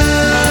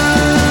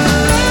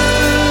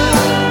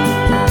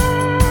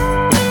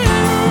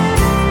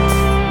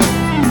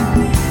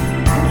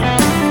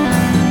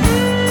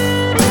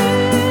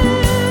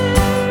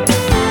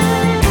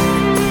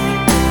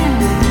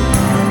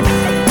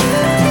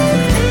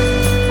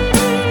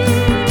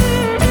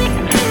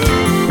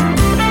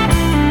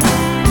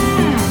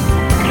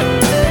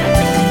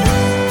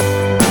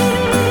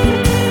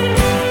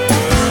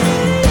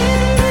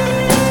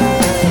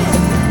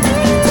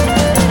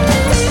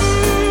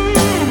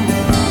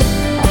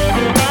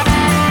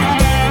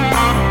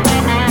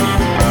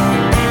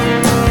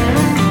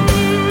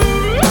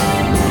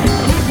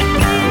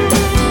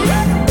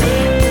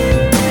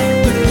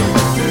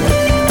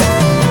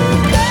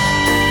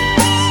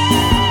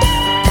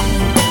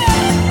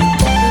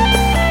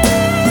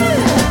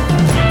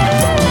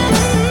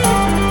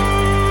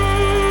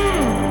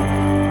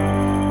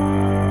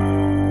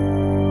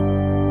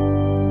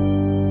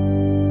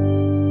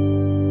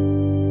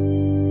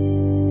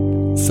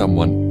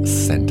 Someone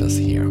Sent Us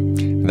Here.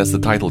 And that's the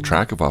title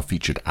track of our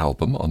featured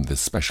album on this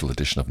special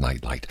edition of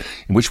Nightlight,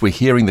 in which we're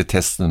hearing the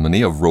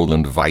testimony of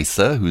Roland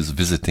Wieser, who's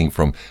visiting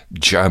from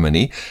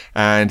Germany.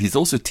 And he's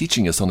also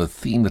teaching us on a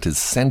theme that is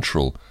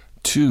central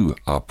to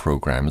our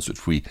programs,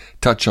 which we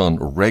touch on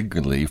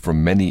regularly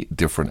from many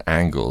different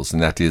angles,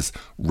 and that is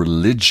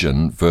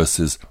religion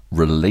versus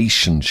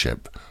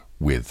relationship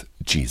with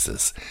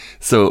Jesus.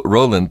 So,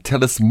 Roland,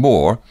 tell us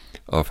more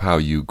of how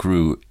you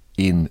grew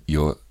in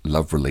your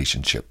love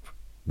relationship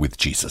with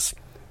Jesus.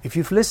 If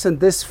you've listened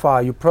this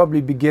far, you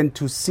probably begin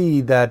to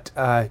see that,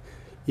 that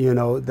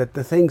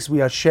the things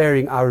we are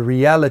sharing are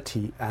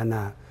reality.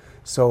 And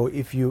so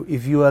if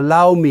you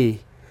allow me,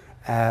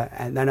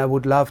 and then I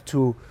would love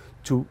to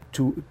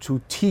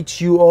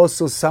teach you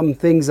also some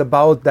things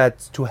about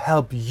that to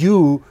help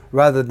you,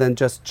 rather than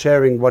just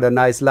sharing what a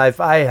nice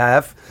life I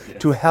have,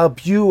 to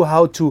help you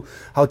how to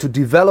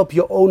develop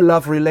your own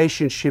love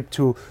relationship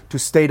to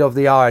state of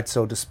the art,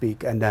 so to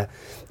speak.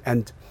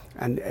 And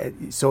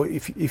so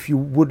if you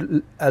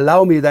would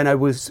allow me, then I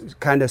will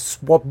kind of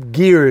swap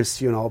gears,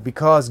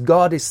 because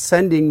God is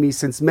sending me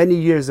since many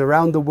years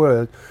around the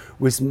world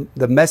with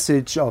the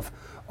message of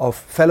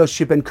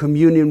fellowship and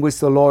communion with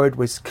the Lord,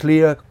 with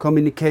clear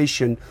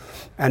communication.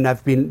 And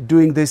I've been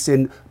doing this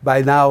in,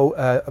 by now,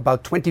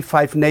 about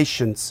 25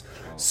 nations.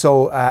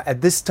 So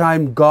at this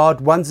time, God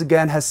once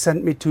again has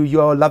sent me to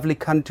your lovely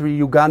country,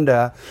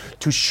 Uganda,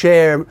 to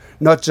share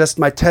not just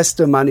my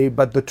testimony,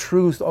 but the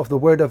truth of the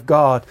Word of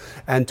God,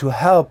 and to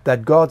help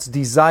that God's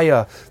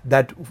desire,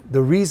 that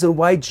the reason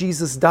why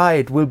Jesus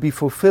died will be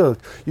fulfilled.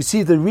 You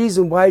see, the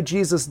reason why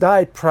Jesus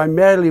died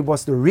primarily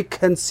was the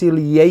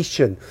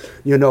reconciliation,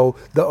 the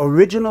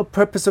original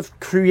purpose of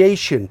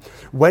creation.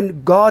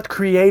 When God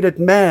created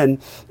man,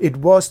 it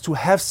was to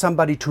have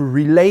somebody to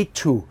relate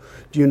to.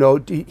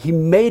 He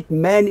made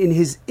man in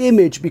his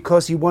image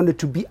because he wanted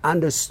to be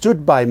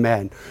understood by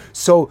man.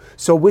 So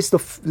with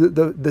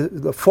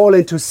the fall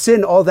into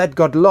sin, all that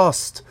got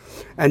lost.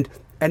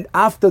 And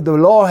after the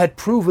law had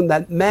proven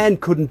that man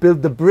couldn't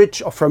build the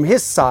bridge from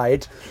his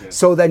side,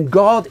 so then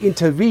God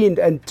intervened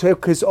and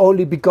took his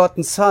only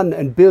begotten Son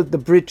and built the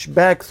bridge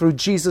back through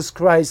Jesus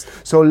Christ.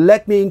 So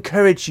let me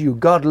encourage you,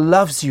 God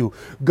loves you.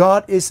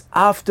 God is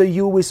after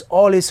you with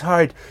all his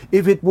heart.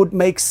 If it would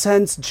make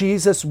sense,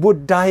 Jesus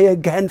would die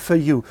again for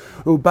you.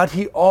 But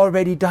he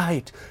already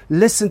died.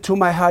 Listen to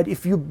my heart.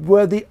 If you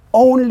were the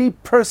only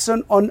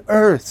person on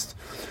earth,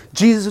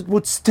 Jesus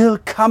would still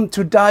come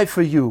to die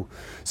for you.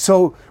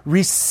 So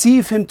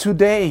receive him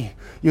today.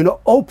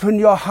 Open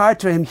your heart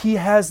to him. He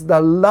has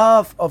the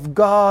love of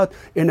God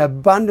in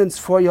abundance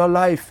for your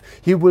life.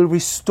 He will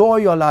restore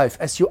your life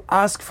as you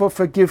ask for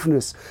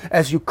forgiveness,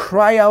 as you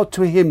cry out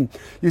to him.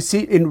 You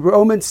see, in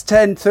Romans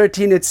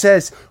 10:13 it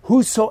says,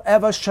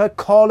 "Whosoever shall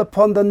call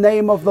upon the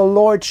name of the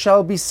Lord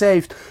shall be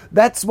saved."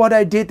 That's what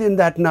I did in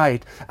that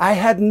night. I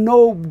had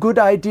no good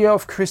idea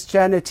of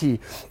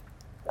Christianity.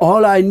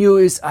 All I knew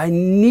is I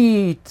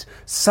need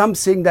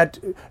something, that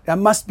there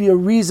must be a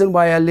reason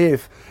why I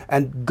live.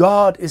 And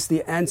God is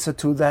the answer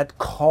to that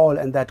call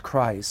and that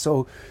cry.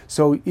 So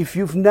if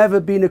you've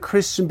never been a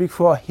Christian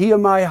before, hear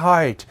my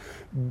heart.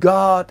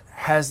 God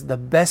has the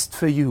best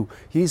for you.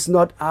 He's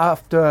not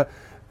after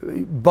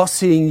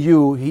bossing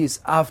you. He's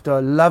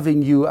after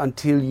loving you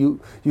until you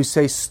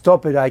say,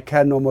 "Stop it, I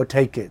can no more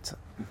take it."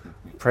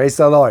 Praise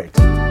the Lord.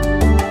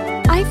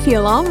 I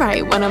feel all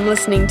right when I'm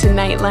listening to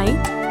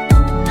Nightlight.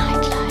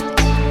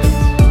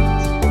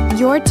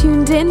 You're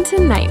tuned in to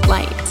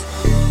Nightlight.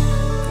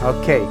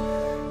 Okay,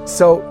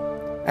 so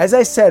as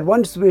I said,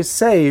 once we're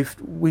saved,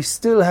 we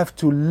still have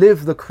to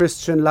live the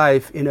Christian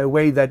life in a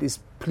way that is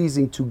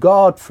pleasing to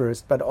God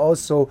first, but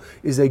also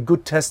is a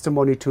good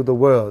testimony to the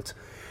world.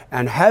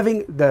 And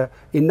having the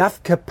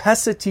enough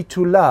capacity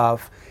to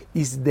love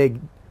is the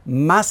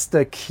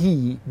master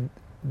key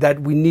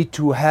that we need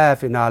to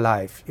have in our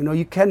life.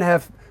 You can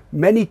have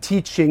many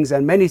teachings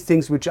and many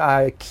things which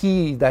are a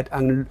key that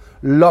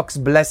unlocks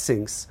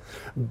blessings.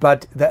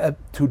 But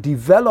to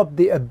develop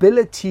the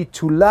ability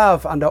to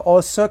love under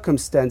all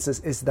circumstances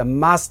is the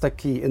master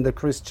key in the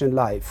Christian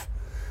life.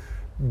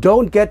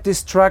 Don't get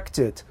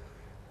distracted.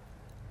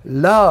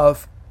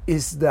 Love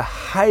is the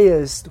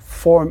highest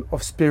form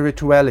of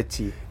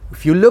spirituality.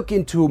 If you look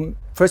into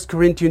 1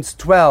 Corinthians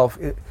 12,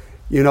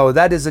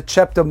 that is a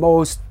chapter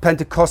most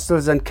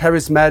Pentecostals and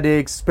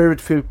charismatic,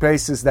 spirit-filled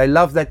places, they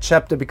love that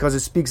chapter because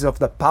it speaks of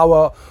the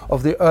power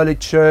of the early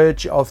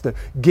church, of the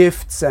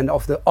gifts and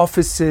of the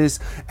offices.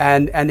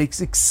 And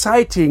it's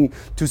exciting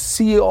to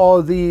see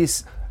all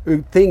these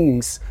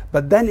things.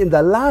 But then in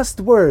the last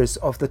verse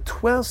of the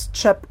 12th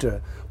chapter,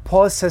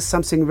 Paul says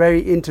something very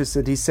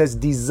interesting. He says,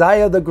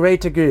 "Desire the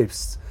greater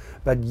gifts,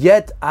 but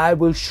yet I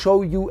will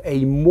show you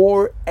a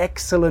more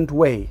excellent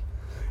way."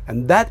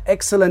 And that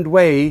excellent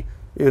way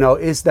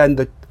is then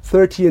the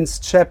 13th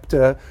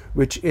chapter,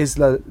 which is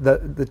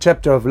the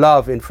chapter of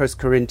love in 1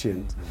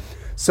 Corinthians.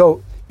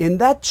 So in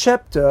that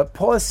chapter,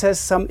 Paul says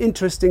some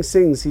interesting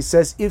things. He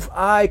says, if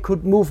I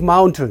could move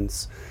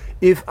mountains,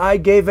 if I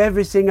gave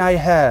everything I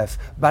have,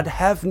 but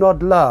have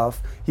not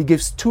love, he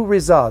gives two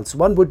results.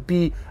 One would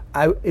be,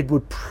 it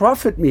would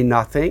profit me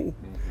nothing,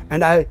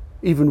 and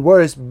even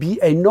worse, be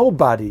a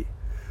nobody.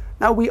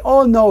 Now, we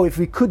all know if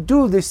we could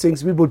do these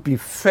things, we would be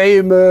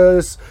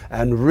famous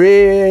and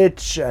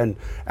rich and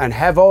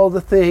have all the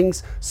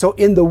things. So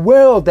in the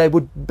world, they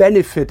would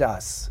benefit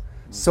us.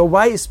 So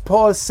why is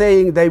Paul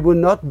saying they will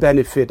not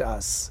benefit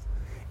us?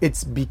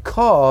 It's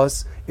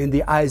because in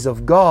the eyes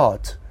of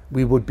God,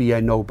 we would be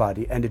a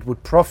nobody, and it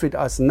would profit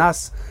us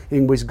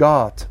nothing with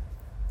God.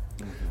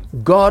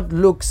 God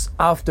looks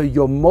after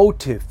your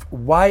motive.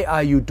 Why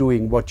are you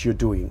doing what you're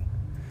doing?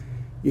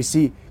 You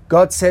see,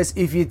 God says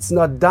if it's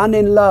not done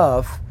in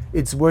love,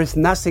 it's worth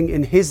nothing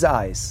in his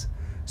eyes.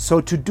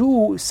 So to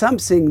do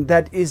something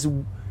that is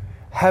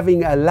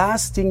having a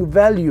lasting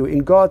value in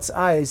God's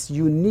eyes,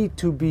 you need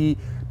to be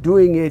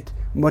doing it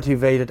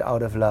motivated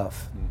out of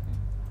love.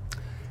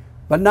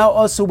 But now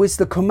also with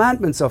the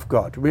commandments of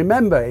God.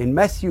 Remember in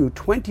Matthew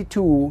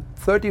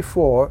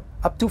 22:34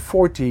 up to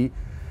 40,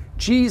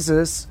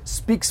 Jesus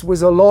speaks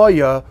with a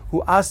lawyer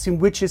who asks him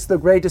which is the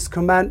greatest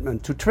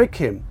commandment, to trick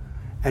him.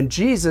 And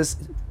Jesus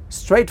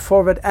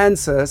straightforward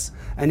answers,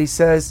 and he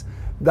says,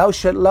 "Thou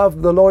shalt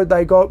love the Lord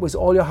thy God with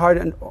all your heart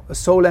and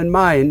soul and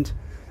mind."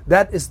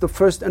 That is the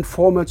first and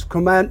foremost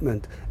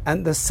commandment.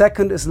 And the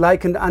second is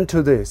likened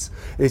unto this.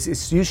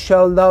 Is you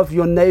shall love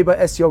your neighbor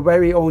as your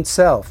very own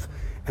self.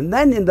 And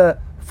then in the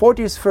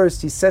 40th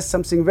verse, he says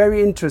something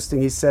very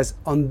interesting. He says,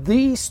 on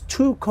these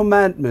 2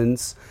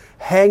 commandments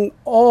hang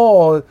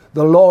all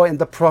the law and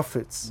the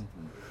prophets.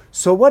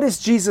 So what is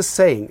Jesus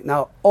saying?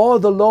 Now, all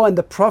the law and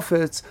the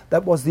prophets,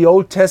 that was the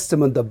Old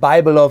Testament, the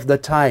Bible of the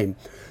time.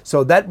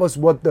 So that was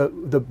what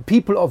the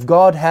people of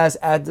God has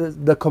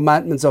added, the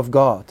commandments of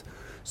God.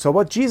 So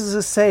what Jesus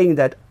is saying,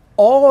 that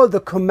all the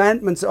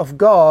commandments of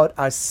God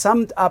are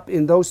summed up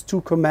in those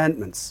 2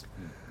 commandments.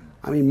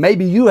 I mean,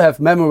 maybe you have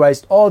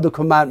memorized all the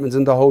commandments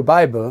in the whole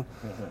Bible.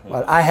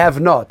 Well, I have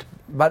not,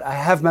 but I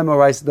have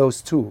memorized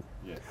those 2.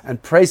 Yes.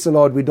 And praise the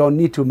Lord, we don't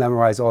need to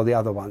memorize all the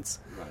other ones.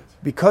 Right.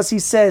 Because he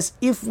says,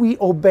 if we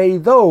obey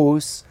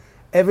those,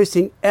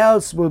 everything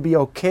else will be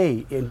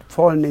okay and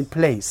fallen in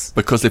place.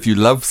 Because if you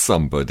love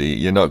somebody,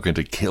 you're not going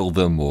to kill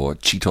them or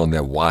cheat on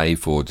their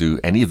wife or do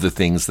any of the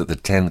things that the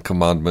 10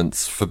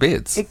 Commandments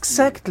forbids.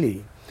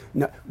 Exactly.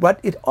 Now, but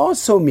it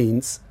also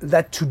means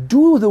that to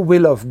do the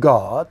will of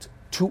God,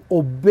 to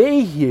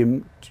obey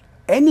him,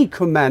 any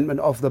commandment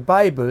of the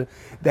Bible,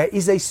 there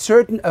is a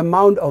certain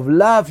amount of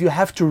love you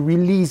have to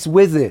release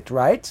with it,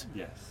 right?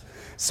 Yes.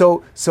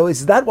 So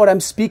is that what I'm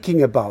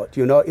speaking about?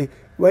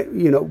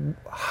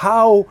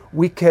 How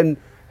we can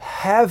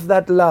have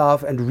that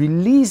love and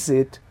release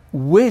it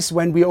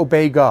when we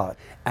obey God.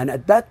 And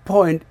at that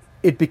point,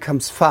 it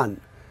becomes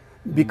fun.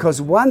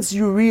 Because once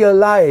you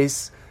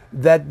realize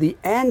that the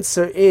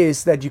answer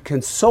is that you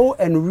can sow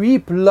and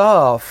reap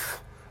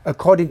love,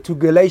 according to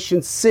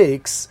Galatians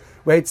 6,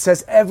 where it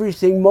says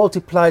everything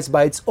multiplies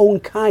by its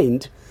own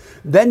kind,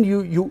 then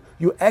you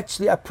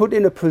actually are put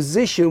in a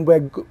position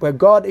where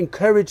God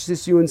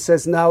encourages you and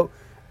says, now,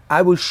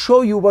 I will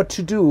show you what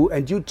to do,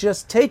 and you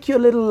just take your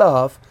little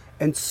love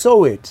and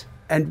sow it.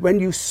 And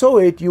when you sow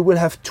it, you will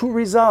have 2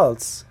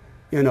 results.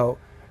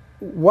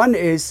 One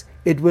is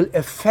it will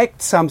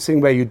affect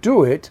something where you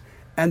do it,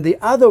 and the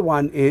other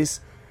one is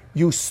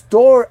you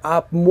store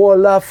up more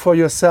love for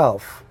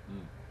yourself,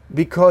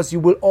 because you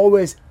will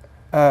always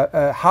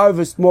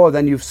harvest more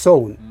than you've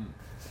sown.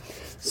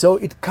 So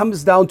it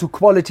comes down to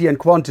quality and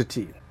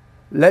quantity.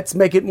 Let's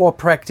make it more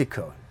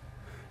practical.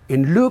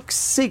 In Luke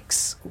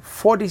 6,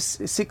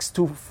 46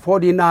 to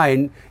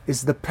 49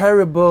 is the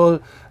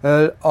parable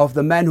of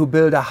the man who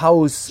built a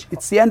house.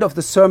 It's the end of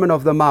the Sermon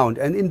of the Mount.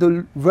 And in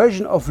the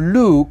version of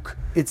Luke,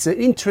 it's an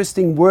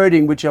interesting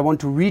wording which I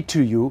want to read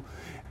to you.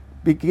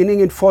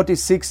 Beginning in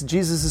 46,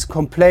 Jesus is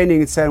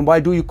complaining and saying, why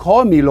do you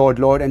call me Lord,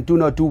 Lord, and do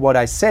not do what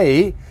I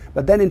say?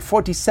 But then in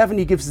 47,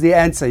 he gives the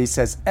answer. He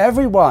says,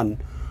 everyone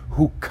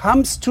who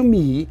comes to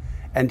me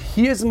and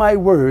hears my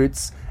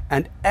words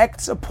and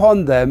acts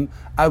upon them,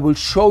 I will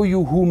show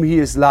you whom he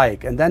is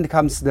like. And then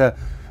comes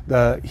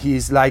he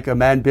is like a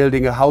man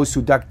building a house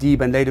who dug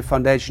deep and laid a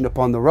foundation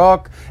upon the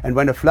rock. And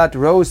when a flood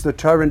rose, the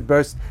torrent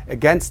burst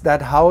against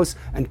that house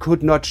and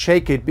could not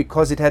shake it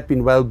because it had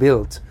been well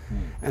built.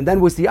 And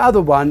then was the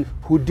other one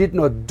who did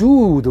not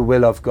do the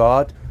will of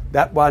God.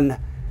 That one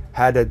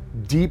had a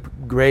deep,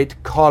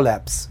 great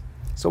collapse.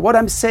 So what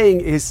I'm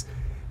saying is,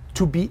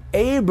 to be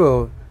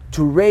able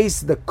to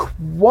raise the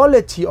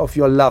quality of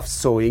your love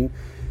sowing,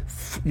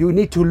 you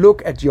need to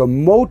look at your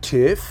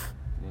motive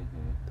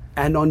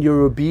and on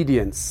your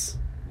obedience.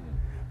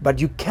 But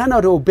you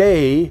cannot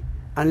obey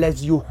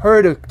unless you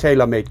heard a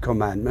tailor-made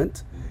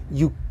commandment.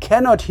 You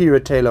cannot hear a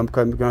tailor-made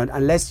commandment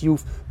unless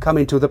you've come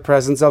into the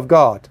presence of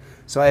God.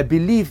 So I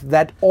believe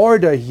that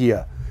order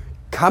here,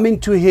 coming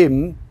to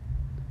him,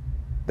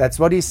 that's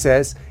what he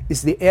says,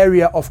 is the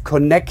area of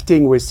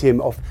connecting with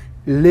him, of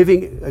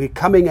living,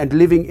 coming and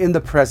living in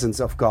the presence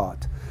of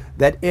God.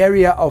 That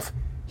area of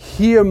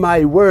hear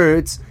my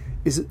words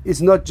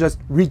is not just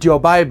read your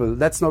Bible.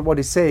 That's not what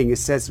he's saying. It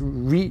says,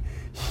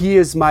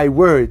 here's my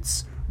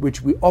words,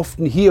 which we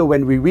often hear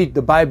when we read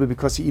the Bible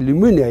because he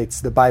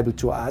illuminates the Bible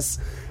to us.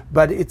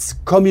 But it's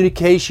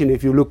communication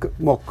if you look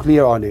more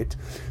clear on it.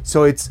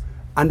 So it's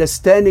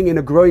understanding in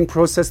a growing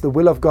process the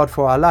will of God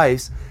for our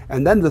lives.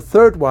 And then the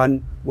third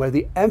one, where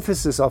the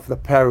emphasis of the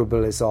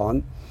parable is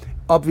on,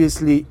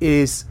 obviously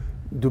is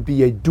to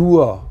be a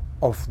doer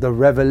of the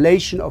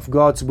revelation of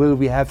God's will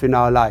we have in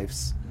our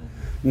lives.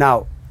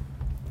 Now,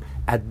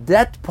 at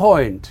that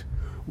point,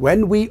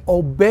 when we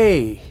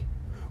obey,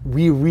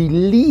 we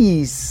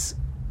release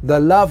the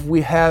love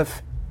we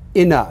have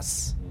in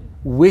us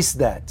with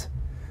that.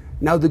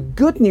 Now, the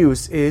good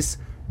news is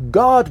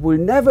God will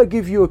never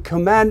give you a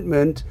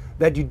commandment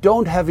that you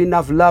don't have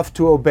enough love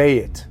to obey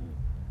it.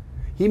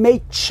 He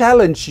may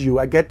challenge you,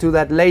 I get to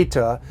that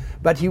later,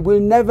 but he will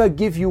never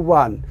give you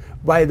one.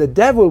 While the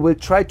devil will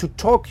try to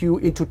talk you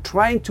into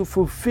trying to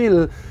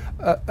fulfill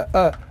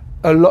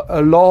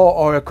a law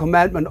or a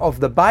commandment of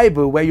the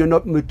Bible where you're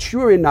not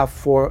mature enough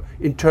for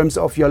in terms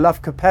of your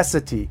love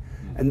capacity.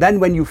 And then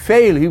when you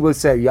fail, he will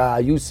say, yeah,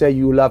 you say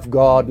you love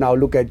God, now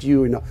look at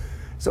you.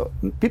 So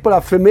people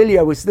are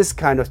familiar with this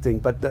kind of thing.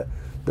 But the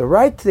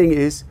right thing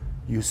is,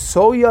 you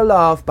sow your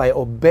love by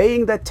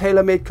obeying that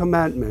tailor-made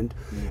commandment.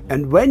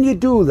 And when you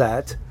do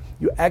that,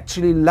 you're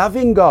actually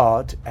loving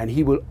God, and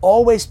he will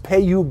always pay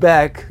you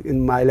back,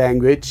 in my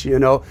language.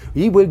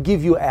 He will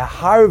give you a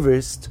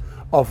harvest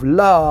of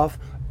love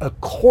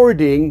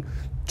according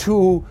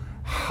to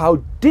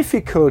how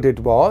difficult it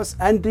was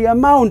and the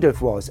amount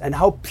it was and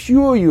how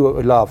pure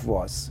your love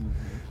was.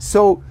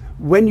 So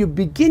when you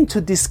begin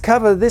to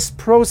discover this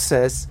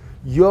process,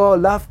 your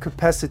love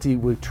capacity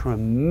will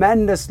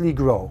tremendously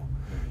grow.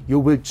 You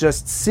will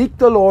just seek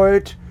the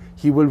Lord.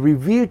 He will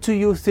reveal to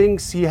you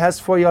things He has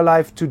for your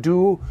life to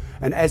do.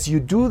 And as you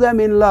do them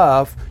in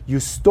love, you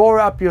store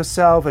up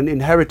yourself an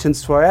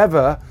inheritance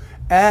forever.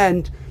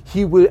 And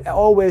He will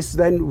always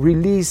then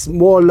release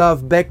more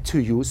love back to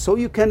you so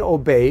you can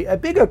obey a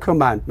bigger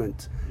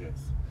commandment. Yes.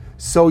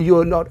 So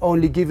you're not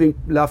only giving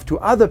love to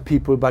other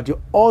people, but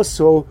you're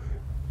also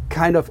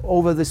kind of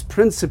over this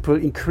principle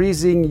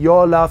increasing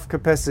your love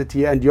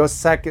capacity, and your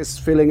sack is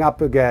filling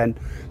up again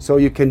so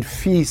you can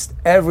feast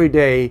every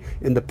day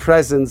in the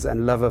presence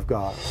and love of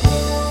God.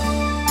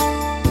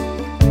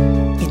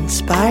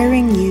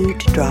 Inspiring you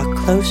to draw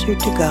closer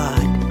to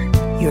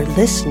God. You're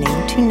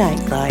listening to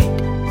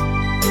Nightlight.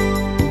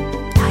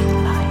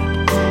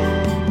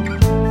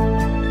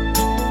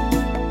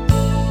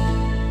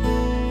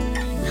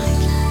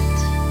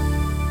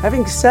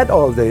 Having said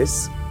all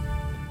this,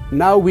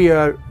 now we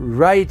are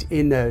right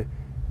in a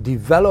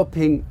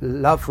developing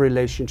love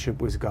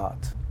relationship with God.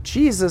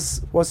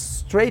 Jesus was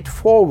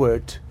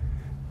straightforward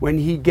when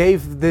He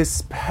gave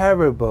this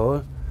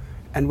parable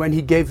and when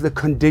He gave the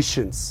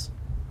conditions.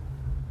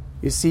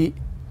 You see,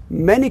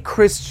 many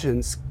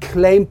Christians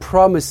claim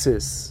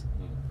promises,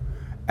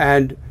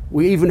 and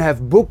we even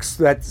have books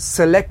that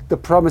select the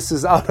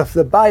promises out of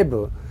the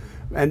Bible.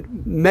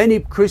 And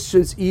many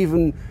Christians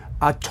even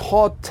are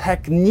taught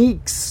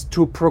techniques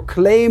to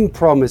proclaim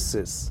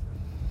promises.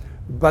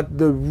 But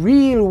the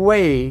real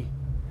way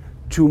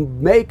to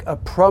make a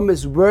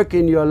promise work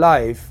in your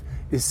life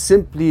is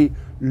simply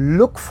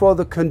look for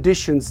the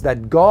conditions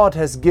that God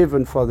has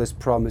given for this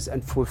promise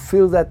and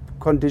fulfill that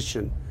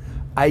condition.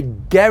 I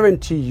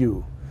guarantee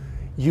you,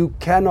 you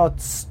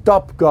cannot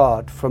stop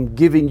God from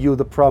giving you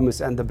the promise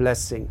and the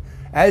blessing.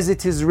 As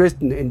it is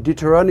written in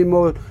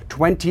Deuteronomy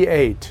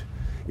 28,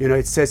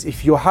 it says,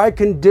 if you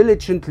hearken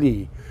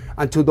diligently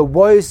unto the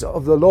voice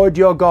of the Lord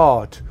your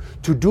God,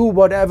 to do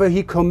whatever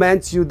He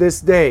commands you this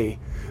day,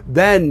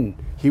 then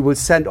He will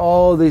send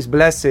all these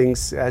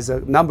blessings, as a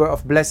number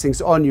of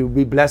blessings on you.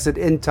 Be blessed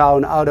in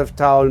town, out of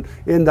town,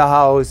 in the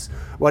house.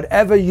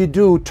 Whatever you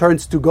do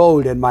turns to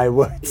gold, in my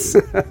words.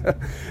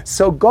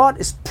 So God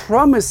is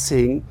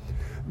promising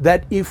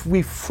that if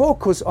we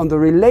focus on the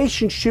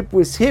relationship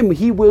with Him,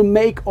 He will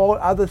make all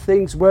other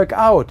things work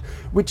out,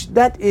 which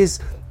that is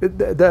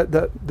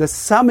the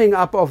summing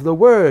up of the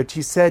word.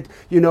 He said,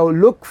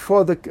 look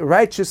for the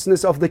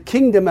righteousness of the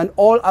kingdom and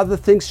all other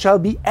things shall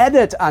be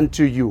added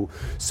unto you.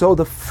 So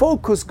the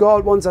focus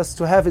God wants us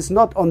to have is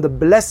not on the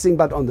blessing,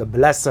 but on the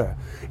blesser.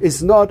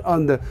 It's not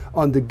on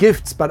the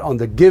gifts, but on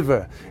the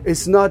giver.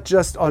 It's not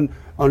just on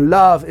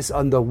love, it's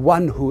on the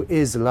one who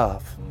is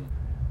love.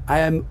 I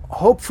am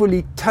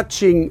hopefully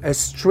touching a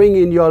string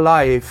in your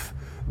life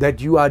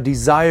that you are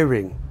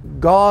desiring.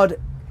 God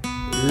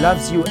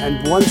loves you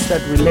and wants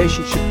that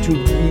relationship to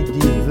be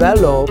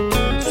developed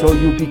so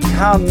you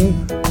become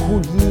who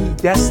He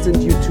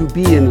destined you to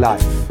be in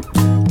life.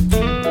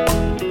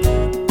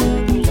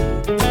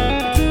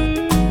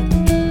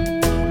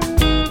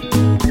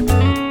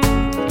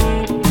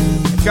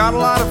 Got a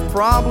lot of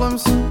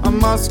problems, I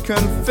must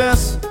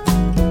confess.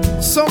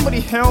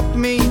 Somebody help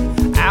me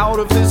out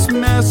of this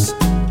mess.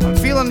 I'm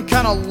feeling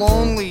kinda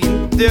lonely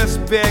in this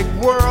big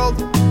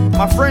world.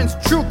 My friends'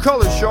 true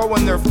colors show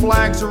when their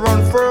flags are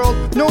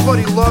unfurled.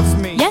 Nobody loves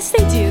me. Yes,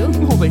 they do.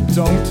 No, they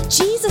don't.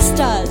 Jesus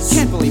does.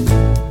 Can't believe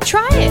it.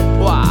 Try it.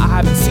 Well, I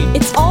haven't seen it.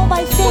 It's all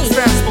by faith. What's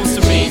that supposed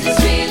to mean?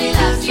 Jesus really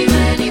loves you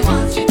and He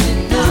wants you to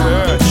know.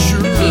 Yeah,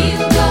 sure.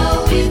 He'll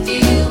go with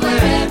you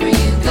wherever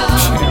you go.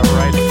 Yeah,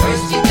 right.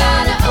 First you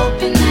gotta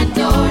open that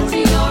door to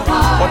your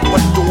heart.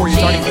 What door are you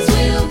talking about? Jesus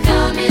will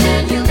come in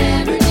and He'll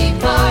never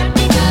depart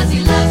because He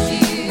loves you.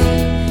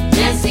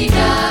 Yes, He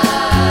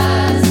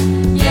does.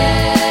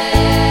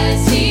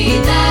 Yes, He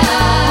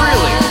does.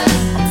 Really?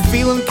 I'm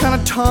feeling kinda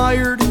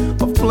tired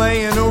of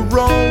playing a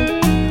role.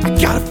 I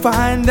gotta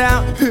find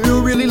out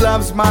who really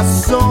loves my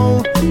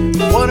soul.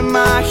 What am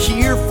I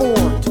here for?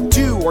 To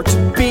do or to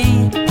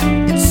be?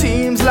 It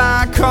seems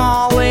like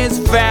all is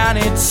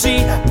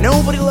vanity.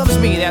 Nobody loves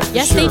me, that's for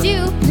Yes, sure. they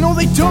do. No,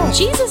 they don't.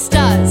 Jesus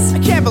does. I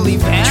can't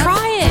believe that.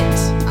 Try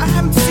it. I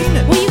haven't seen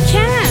it. Well, you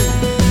can.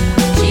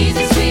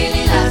 Jesus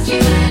really loves you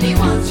and He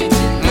wants you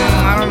to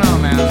know. I don't know,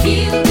 man.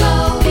 He'll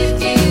go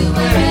with you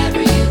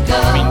wherever you go.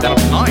 I mean, that'll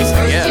be nice, I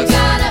First guess. you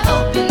gotta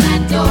open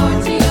that door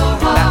to your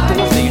heart. That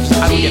door thing,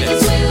 I don't get it.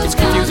 It's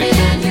confusing.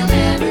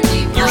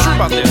 You're sure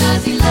about this?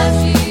 Because He loves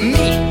you.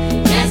 Me?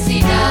 Yes, He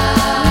does.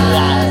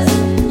 Wow.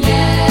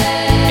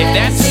 Yes, If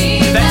that's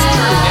true, that's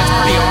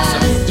pretty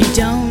awesome. You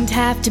don't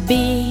have to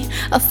be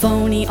a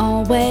phony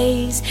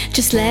always.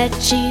 Just let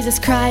Jesus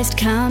Christ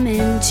come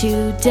in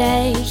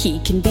today. He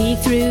can be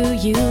through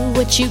you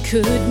what you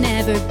could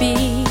never be.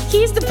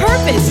 He's the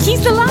purpose.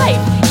 He's the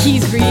life.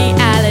 He's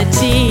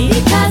reality.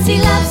 Because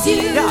He loves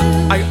you.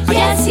 Yeah, I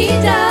Yes, He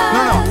does.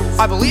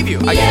 No, I believe you.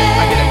 I get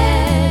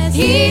it. Yes,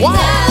 He Wow.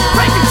 does.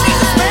 Thank you,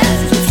 Jesus, man.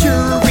 If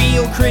you're a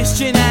real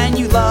Christian and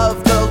you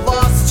love the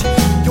lost,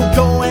 you'll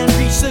go and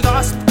preach the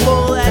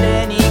gospel at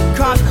any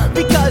cost,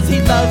 because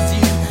he loves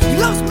you, he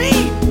loves me,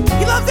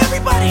 he loves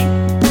everybody,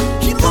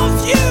 he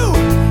loves you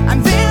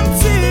and them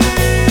too.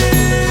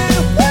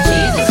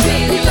 Jesus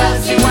really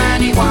loves you.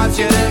 And he wants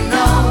you to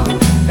know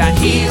that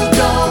he'll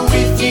go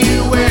with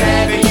you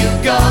wherever you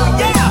go.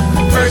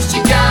 Yeah. First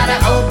you gotta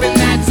open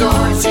that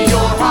door to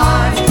your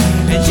heart,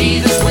 and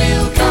Jesus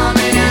will come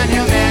in and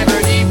he'll never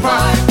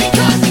depart,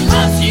 because he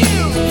loves you.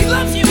 He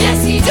loves you.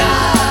 Yes, he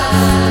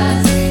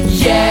does.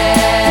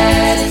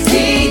 Yes,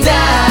 he does.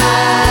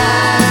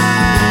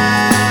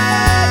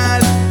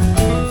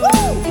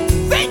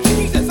 Woo! Thank you,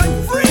 Jesus. I'm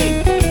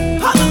free.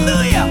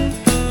 Hallelujah.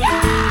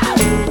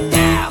 Yeah.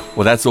 Yeah.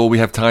 Well, that's all we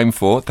have time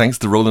for. Thanks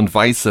to Roland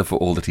Wieser for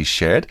all that he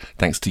shared.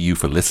 Thanks to you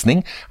for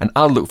listening. And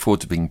I'll look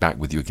forward to being back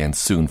with you again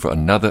soon for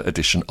another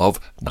edition of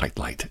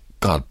Nightlight.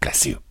 God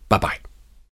bless you. Bye-bye.